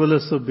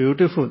marvelous, so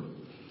beautiful.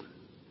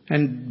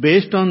 And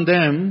based on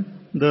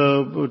them,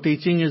 the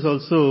teaching is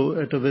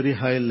also at a very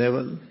high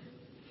level.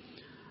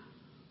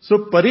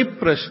 So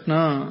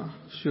pariprashna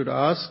should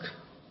ask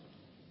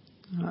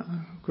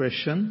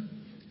question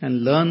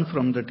and learn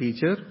from the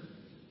teacher.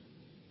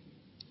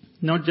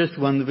 Not just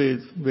one way,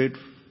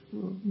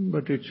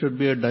 but it should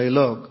be a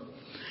dialogue.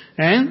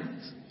 And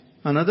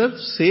another,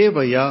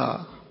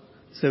 sevaya.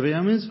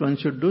 Sevaya means one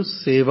should do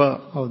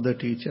seva of the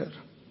teacher.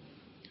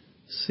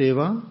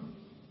 Seva,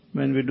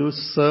 when we do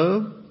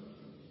serve,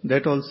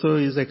 that also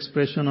is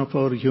expression of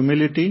our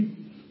humility,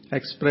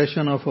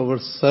 expression of our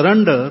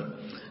surrender,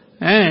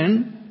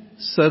 and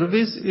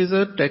service is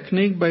a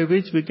technique by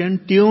which we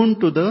can tune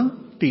to the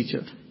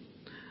teacher.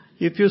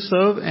 If you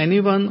serve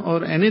anyone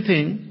or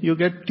anything, you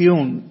get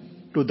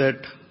tuned to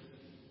that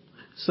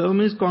Serve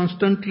means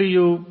constantly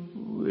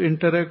you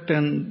interact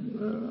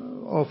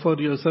and offer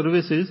your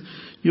services,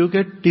 you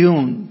get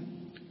tuned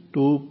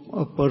to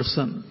a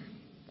person.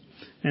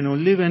 And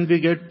only when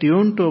we get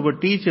tuned to our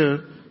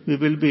teacher, we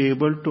will be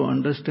able to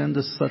understand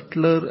the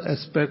subtler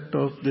aspect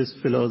of this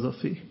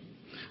philosophy,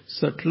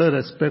 subtler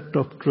aspect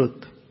of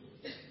truth.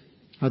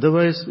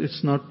 Otherwise,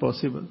 it's not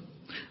possible.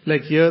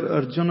 Like here,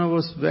 Arjuna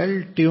was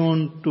well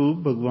tuned to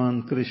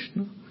Bhagwan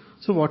Krishna.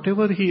 So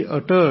whatever he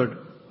uttered,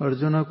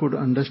 Arjuna could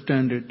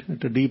understand it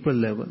at a deeper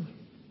level.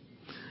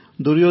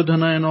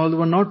 Duryodhana and all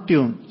were not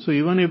tuned. So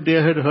even if they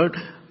had heard,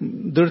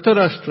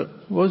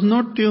 Dhritarashtra was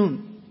not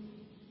tuned.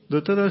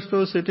 Dhritarashtra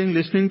was sitting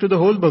listening to the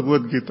whole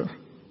Bhagavad Gita.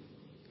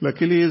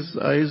 Luckily his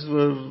eyes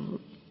were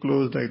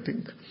closed, I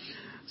think.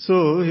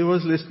 So he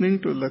was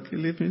listening to,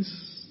 luckily means,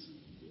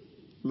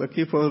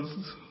 lucky for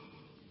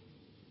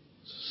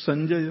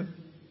Sanjaya.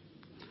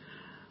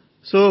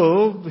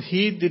 So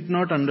he did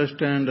not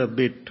understand a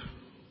bit.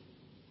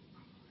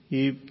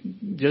 He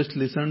just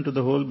listened to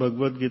the whole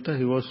Bhagavad Gita.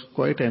 He was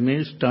quite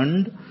amazed,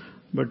 stunned,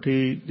 but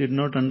he did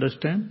not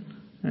understand,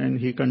 and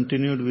he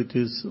continued with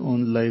his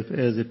own life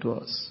as it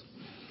was.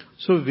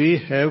 So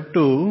we have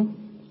to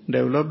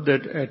develop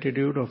that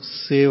attitude of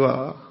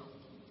seva.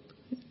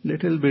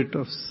 Little bit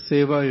of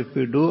seva if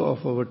we do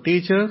of our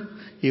teacher.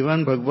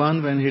 Even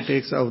Bhagwan, when he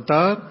takes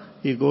avatar,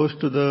 he goes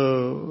to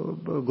the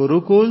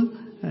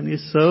Gurukul and he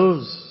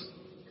serves.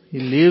 He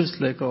lives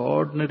like an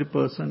ordinary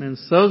person and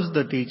serves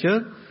the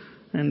teacher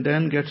and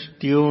then gets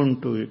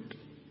tuned to it.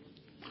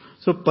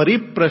 So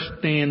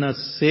pariprashnena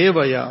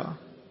sevaya.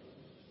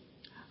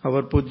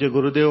 Our Pujya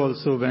Gurudev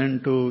also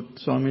went to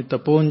Swami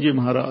Taponji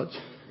Maharaj.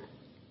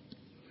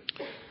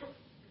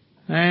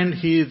 And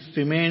he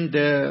remained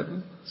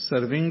there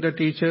serving the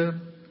teacher,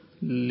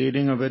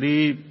 leading a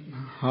very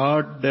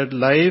hard dead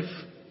life,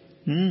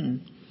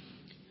 and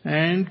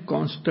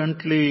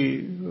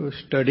constantly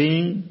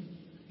studying,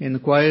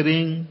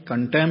 inquiring,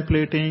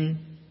 contemplating,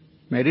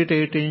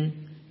 meditating,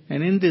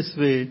 and in this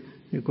way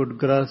you could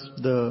grasp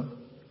the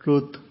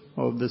truth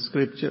of the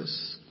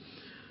scriptures.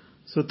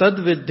 So tad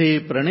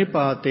viddhi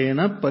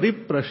pranipatena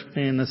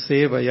pariprashnena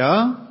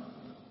sevaya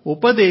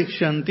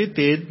upadekshanti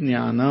te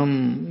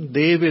jnanam.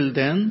 They will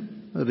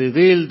then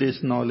reveal this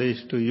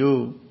knowledge to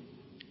you.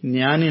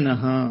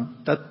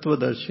 Jnaninaha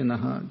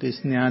tatvadarshinaha.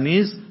 These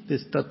jnanis,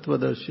 these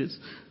tatvadarshis.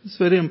 It's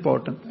very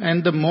important.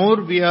 And the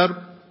more we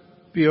are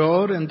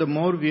pure and the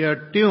more we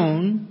are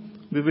tuned,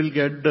 we will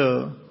get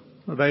the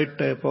right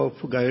type of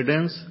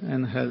guidance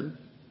and help.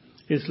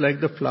 It's like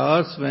the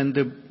flowers when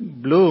they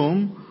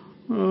bloom,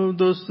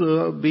 those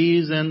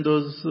bees and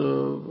those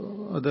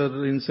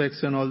other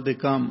insects and all, they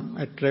come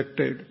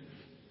attracted.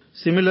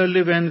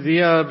 Similarly, when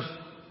we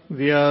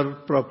are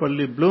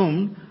properly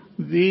bloomed,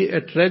 we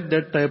attract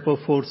that type of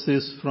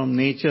forces from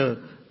nature,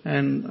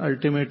 and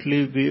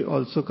ultimately we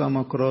also come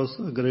across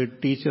a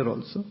great teacher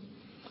also.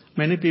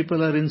 Many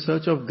people are in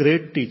search of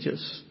great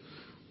teachers,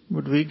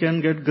 but we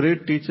can get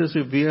great teachers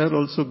if we are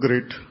also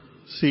great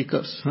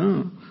seekers.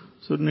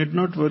 So need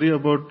not worry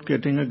about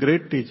getting a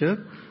great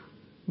teacher.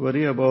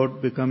 Worry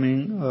about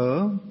becoming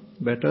a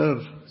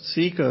better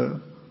seeker,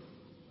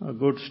 a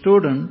good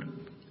student,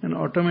 and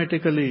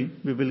automatically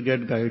we will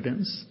get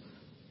guidance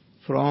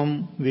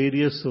from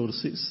various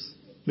sources.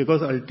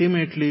 Because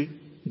ultimately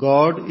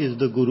God is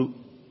the Guru.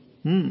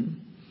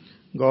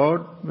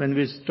 God, when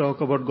we talk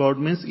about God,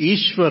 means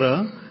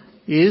Ishvara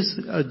is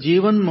a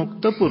Jivan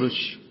Mukta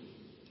Purush.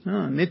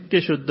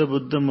 Nitya Shuddha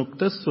Buddha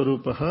Mukta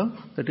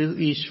Swarupaha, that is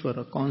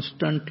Ishvara,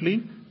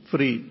 constantly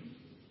free.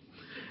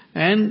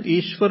 And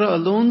Ishvara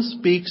alone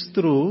speaks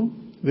through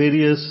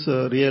various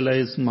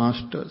realized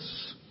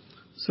masters.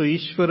 So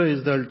Ishvara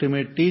is the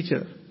ultimate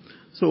teacher.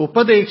 So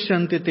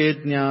Upadekshanti te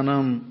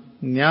jnanam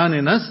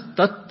jnaninas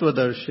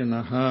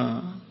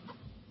tatvadarshinaha.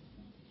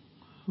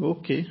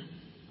 Okay,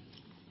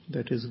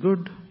 that is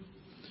good.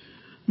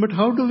 But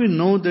how do we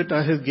know that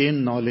I have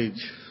gained knowledge?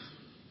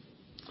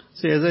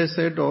 See, as I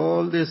said,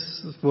 all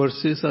these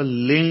verses are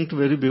linked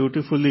very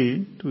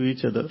beautifully to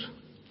each other.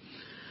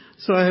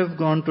 So I have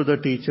gone to the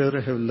teacher,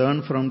 I have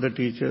learned from the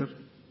teacher,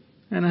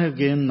 and I have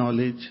gained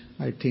knowledge,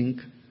 I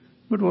think.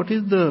 But what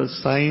is the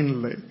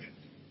sign like?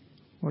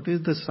 What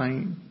is the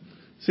sign?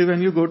 See,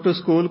 when you go to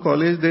school,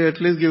 college, they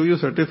at least give you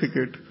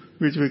certificate,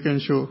 which we can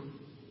show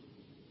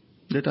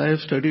that I have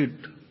studied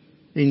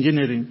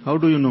engineering. How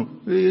do you know?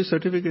 ये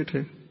certificate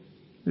है,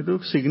 ये तो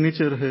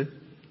signature है,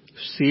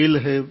 seal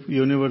है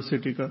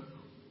university का.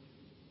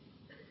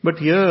 But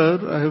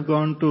here I have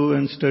gone to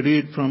and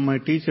studied from my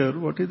teacher.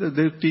 What is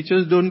the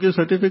teachers don't give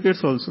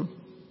certificates also.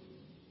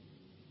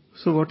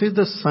 So what is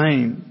the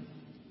sign?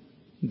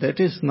 That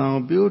is now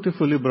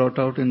beautifully brought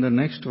out in the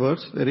next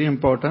verse, very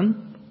important.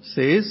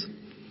 Says,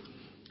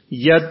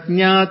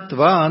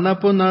 Yajñatva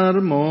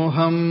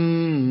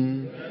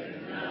napunarmoham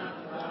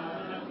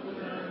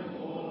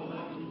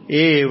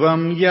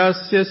evam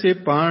yasyasi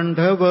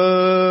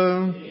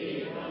pandhava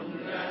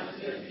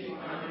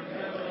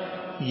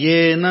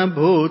yena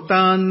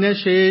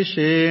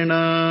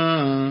bhutanyasheshena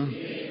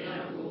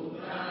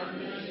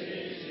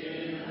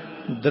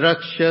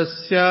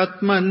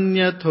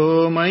द्रक्ष्यस्यात्मन्यथो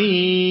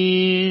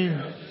मयि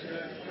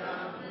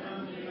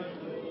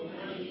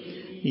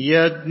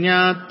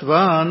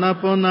यज्ञात्वा न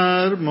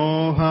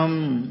पुनर्मोहम्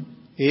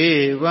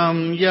एवं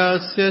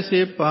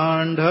यास्यसि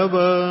Pandava.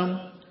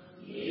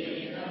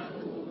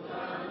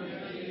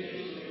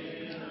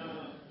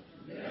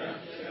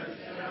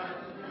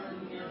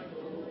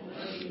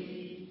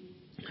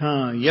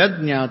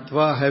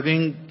 Yajñatva,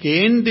 having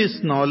gained this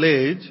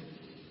knowledge,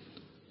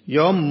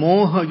 your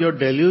moha, your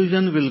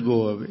delusion will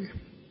go away.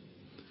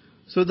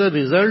 So the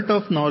result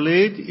of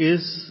knowledge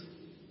is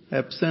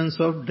absence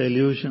of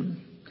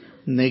delusion,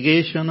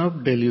 negation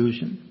of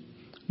delusion.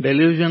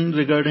 Delusion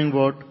regarding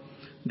what?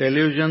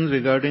 Delusion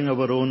regarding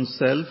our own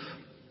self,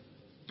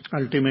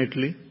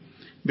 ultimately.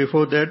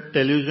 Before that,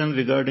 delusion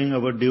regarding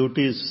our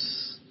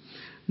duties,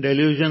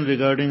 delusion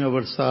regarding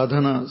our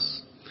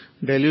sadhanas,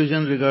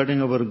 delusion regarding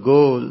our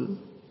goal,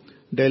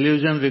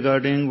 delusion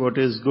regarding what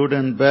is good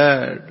and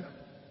bad.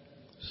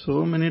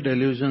 So many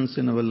delusions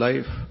in our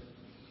life.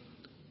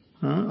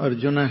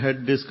 Arjuna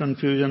had this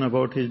confusion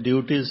about his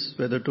duties,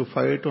 whether to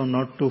fight or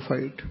not to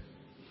fight.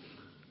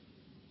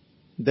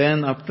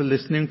 Then after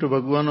listening to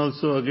Bhagavan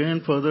also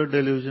again further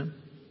delusion,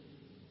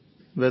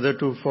 whether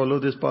to follow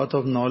this path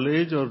of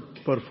knowledge or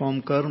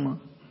perform karma.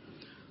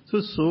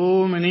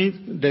 So many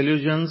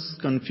delusions,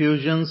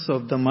 confusions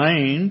of the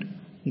mind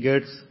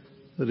gets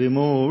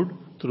removed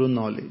through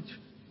knowledge.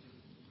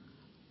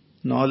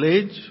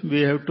 Knowledge,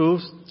 we have to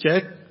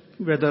check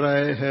whether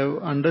I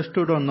have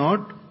understood or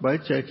not by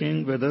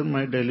checking whether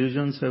my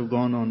delusions have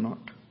gone or not.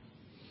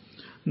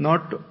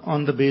 Not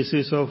on the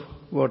basis of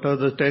what are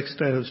the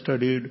texts I have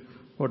studied,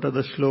 what are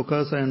the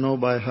shlokas I know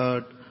by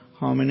heart,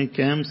 how many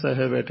camps I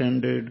have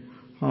attended,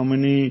 how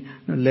many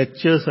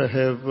lectures I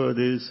have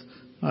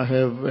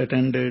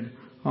attended,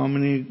 how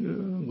many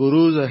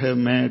gurus I have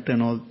met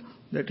and all.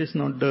 That is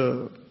not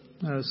the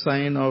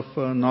sign of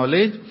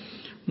knowledge.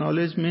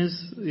 Knowledge means,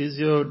 is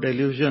your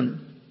delusion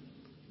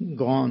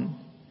gone?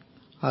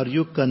 Are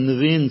you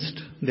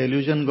convinced?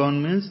 Delusion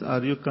gone means,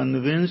 are you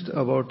convinced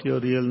about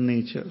your real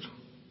nature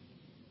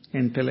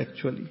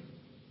intellectually?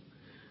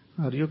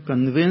 Are you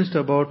convinced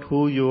about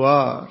who you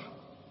are?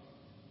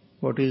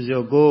 What is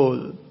your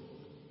goal?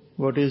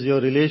 What is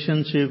your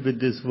relationship with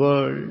this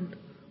world?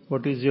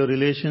 What is your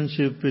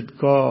relationship with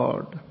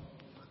God?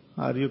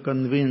 Are you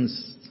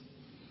convinced?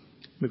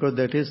 Because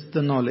that is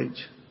the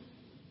knowledge.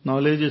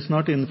 Knowledge is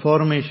not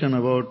information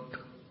about...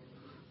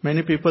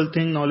 Many people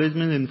think knowledge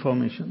means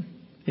information.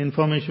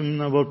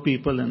 Information about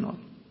people and all.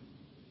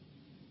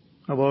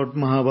 About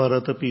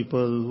Mahabharata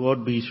people,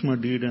 what Bhishma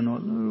did and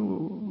all.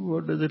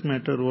 What does it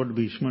matter what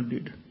Bhishma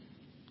did?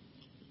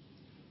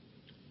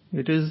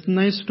 It is a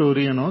nice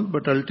story and all,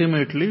 but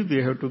ultimately we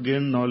have to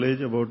gain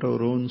knowledge about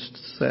our own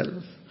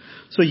self.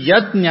 So,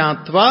 yad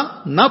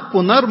jnatva na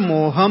punar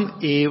moham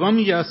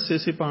evam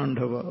yasyasi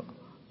pandhava.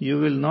 You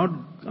will not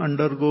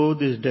undergo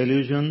this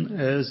delusion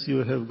as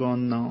you have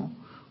gone now.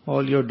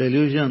 All your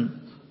delusion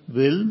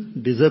will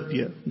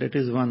disappear. That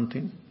is one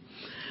thing.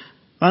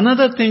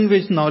 Another thing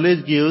which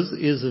knowledge gives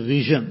is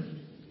vision.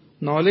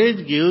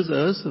 Knowledge gives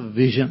us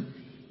vision.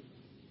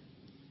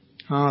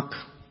 Aankh,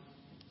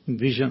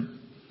 vision.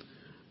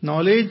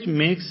 Knowledge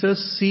makes us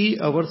see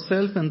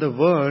ourselves and the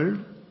world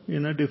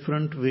in a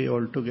different way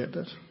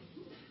altogether.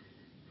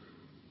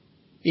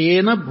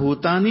 Ena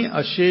bhutani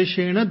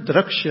asheshena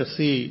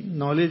drakshasi.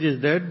 Knowledge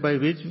is that by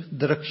which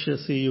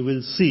drakshasi you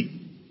will see.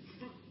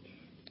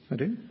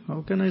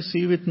 How can I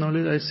see with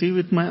knowledge? I see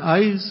with my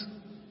eyes.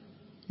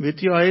 With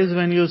your eyes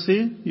when you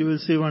see, you will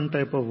see one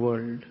type of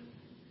world.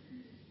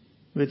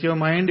 With your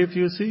mind if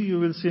you see, you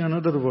will see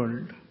another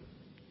world.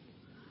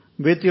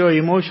 With your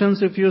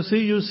emotions if you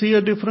see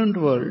a different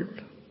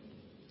world.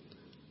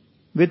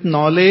 With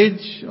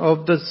knowledge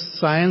of the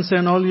science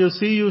and all you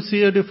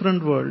see a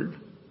different world.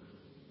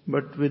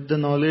 But with the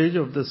knowledge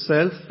of the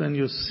self, when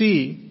you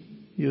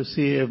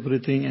see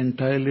everything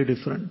entirely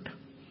different.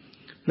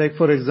 Like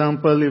for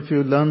example, if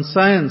you learn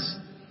science,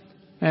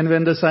 and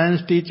when the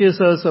science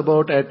teaches us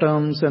about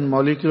atoms and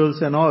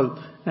molecules and all,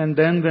 and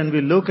then when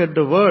we look at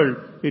the world,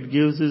 it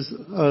gives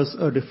us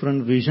a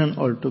different vision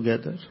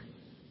altogether.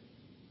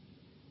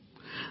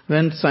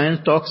 When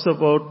science talks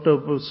about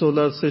the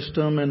solar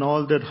system and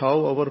all that,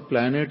 how our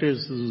planet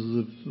is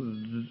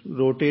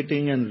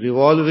rotating and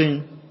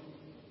revolving,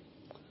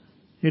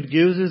 it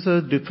gives us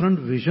a different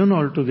vision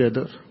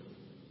altogether.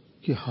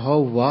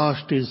 How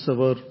vast is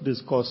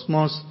this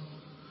cosmos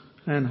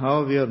and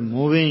how we are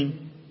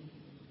moving.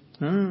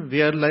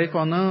 We are like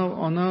on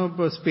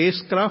a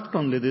spacecraft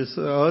only. This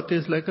earth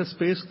is like a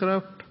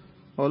spacecraft.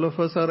 All of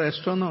us are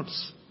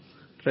astronauts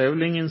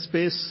traveling in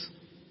space.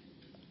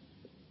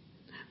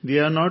 We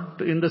are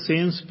not in the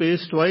same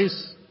space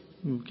twice.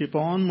 We keep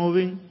on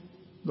moving.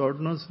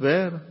 God knows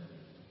where.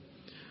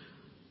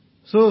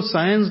 So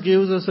science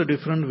gives us a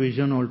different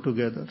vision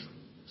altogether.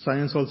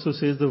 Science also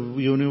says the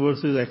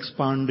universe is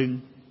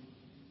expanding.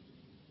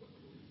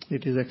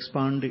 It is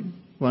expanding.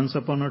 Once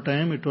upon a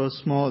time it was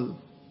small.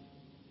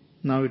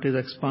 Now it is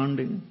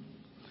expanding.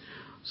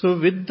 So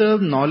with the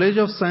knowledge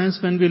of science,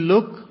 when we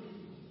look,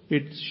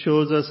 it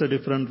shows us a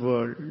different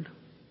world.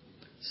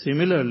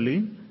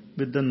 Similarly,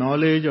 with the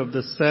knowledge of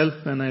the self,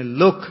 when I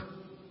look,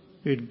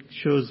 it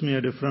shows me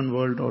a different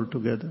world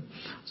altogether.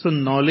 So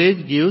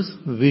knowledge gives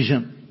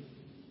vision,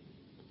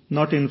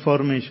 not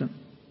information.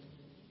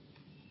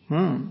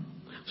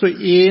 So,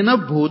 ena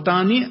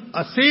bhutani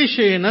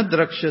aseshena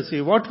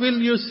drakshasi. What will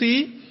you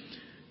see?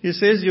 He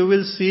says you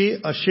will see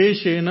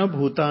asheshena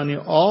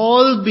bhutani.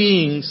 All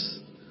beings,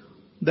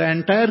 the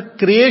entire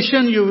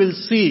creation you will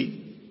see.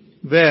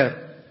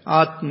 Where?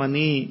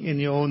 Atmani, in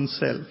your own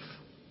self.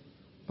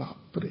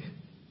 Bapre.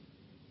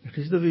 That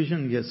is the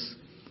vision, yes.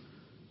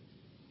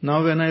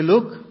 Now when I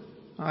look,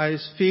 I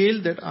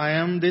feel that I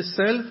am this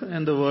self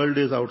and the world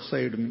is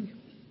outside me.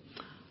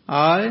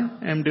 I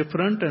am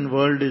different and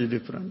world is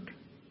different.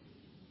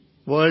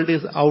 World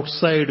is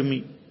outside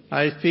me.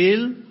 I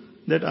feel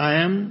that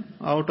I am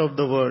out of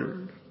the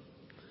world.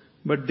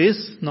 But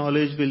this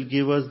knowledge will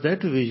give us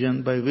that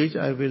vision by which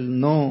I will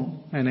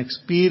know and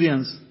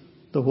experience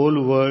the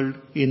whole world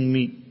in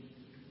me.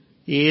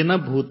 Ena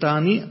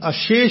bhutani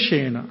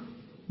asheshena,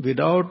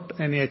 without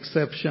any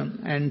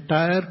exception,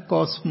 entire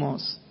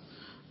cosmos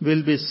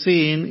will be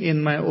seen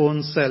in my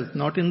own self,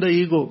 not in the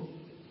ego.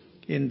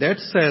 In that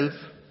self,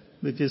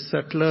 which is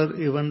subtler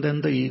even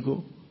than the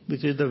ego,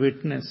 which is the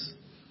witness.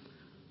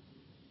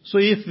 So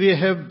if we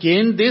have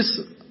gained this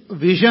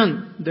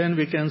vision, then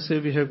we can say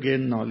we have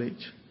gained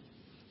knowledge.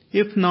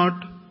 If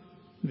not,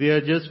 we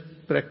are just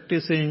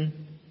practicing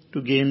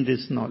to gain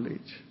this knowledge.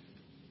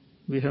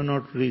 We have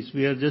not reached.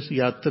 We are just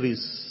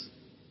yatris.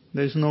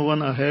 There is no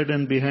one ahead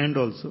and behind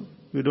also.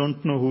 We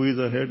don't know who is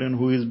ahead and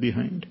who is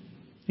behind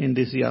in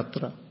this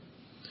yatra.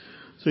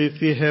 So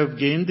if we have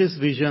gained this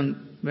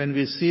vision, when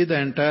we see the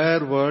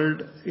entire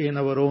world in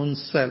our own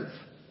self,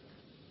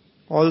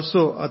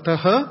 also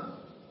ataha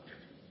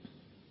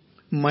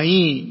mai,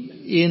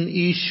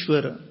 in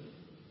Ishvara,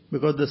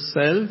 because the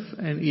self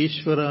and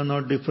Ishvara are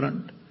not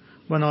different.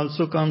 One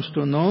also comes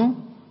to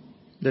know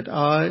that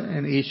I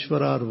and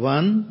Ishvara are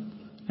one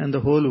and the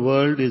whole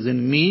world is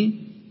in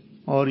me,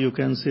 or you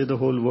can say the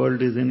whole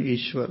world is in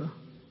Ishvara.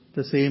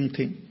 The same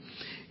thing.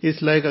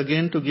 It's like,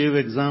 again, to give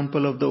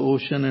example of the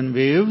ocean and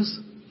waves.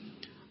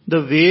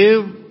 The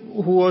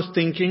wave who was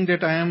thinking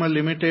that I am a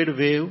limited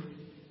wave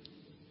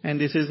and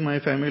this is my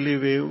family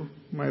wave,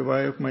 my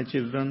wife, my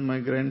children, my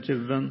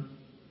grandchildren,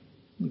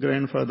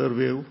 grandfather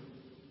wave,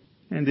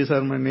 and these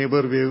are my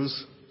neighbor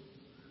waves.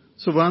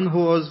 So one who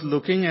was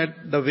looking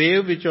at the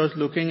wave, which was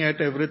looking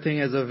at everything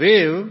as a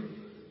wave,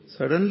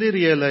 suddenly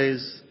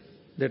realized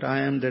that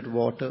I am that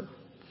water.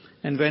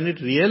 And when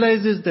it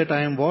realizes that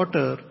I am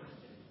water,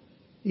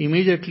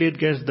 immediately it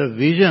gets the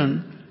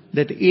vision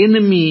that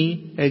in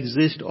me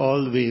exist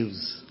all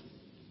waves.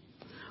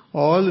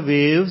 All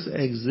waves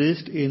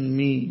exist in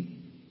me.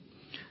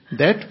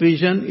 That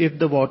vision, if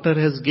the water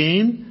has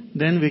gained,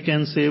 then we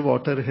can say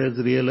water has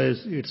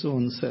realized its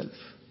own self.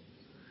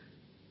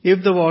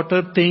 If the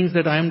water thinks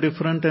that I am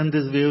different and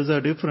these waves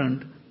are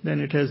different, then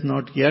it has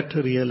not yet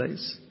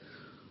realized.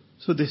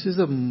 So this is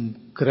a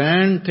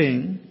grand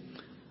thing.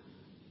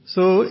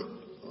 So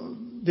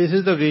this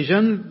is the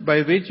vision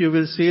by which you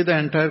will see the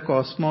entire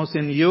cosmos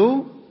in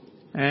you,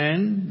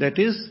 and that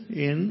is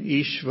in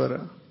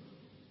Ishvara.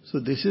 So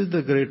this is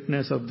the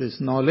greatness of this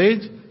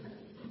knowledge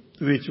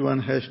which one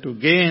has to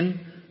gain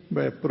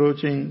by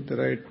approaching the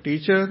right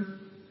teacher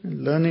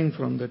and learning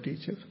from the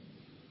teacher.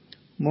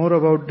 More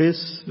about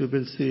this we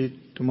will see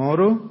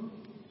tomorrow.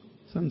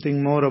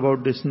 Something more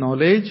about this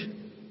knowledge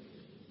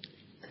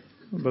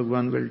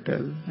Bhagwan will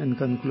tell and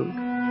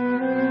conclude.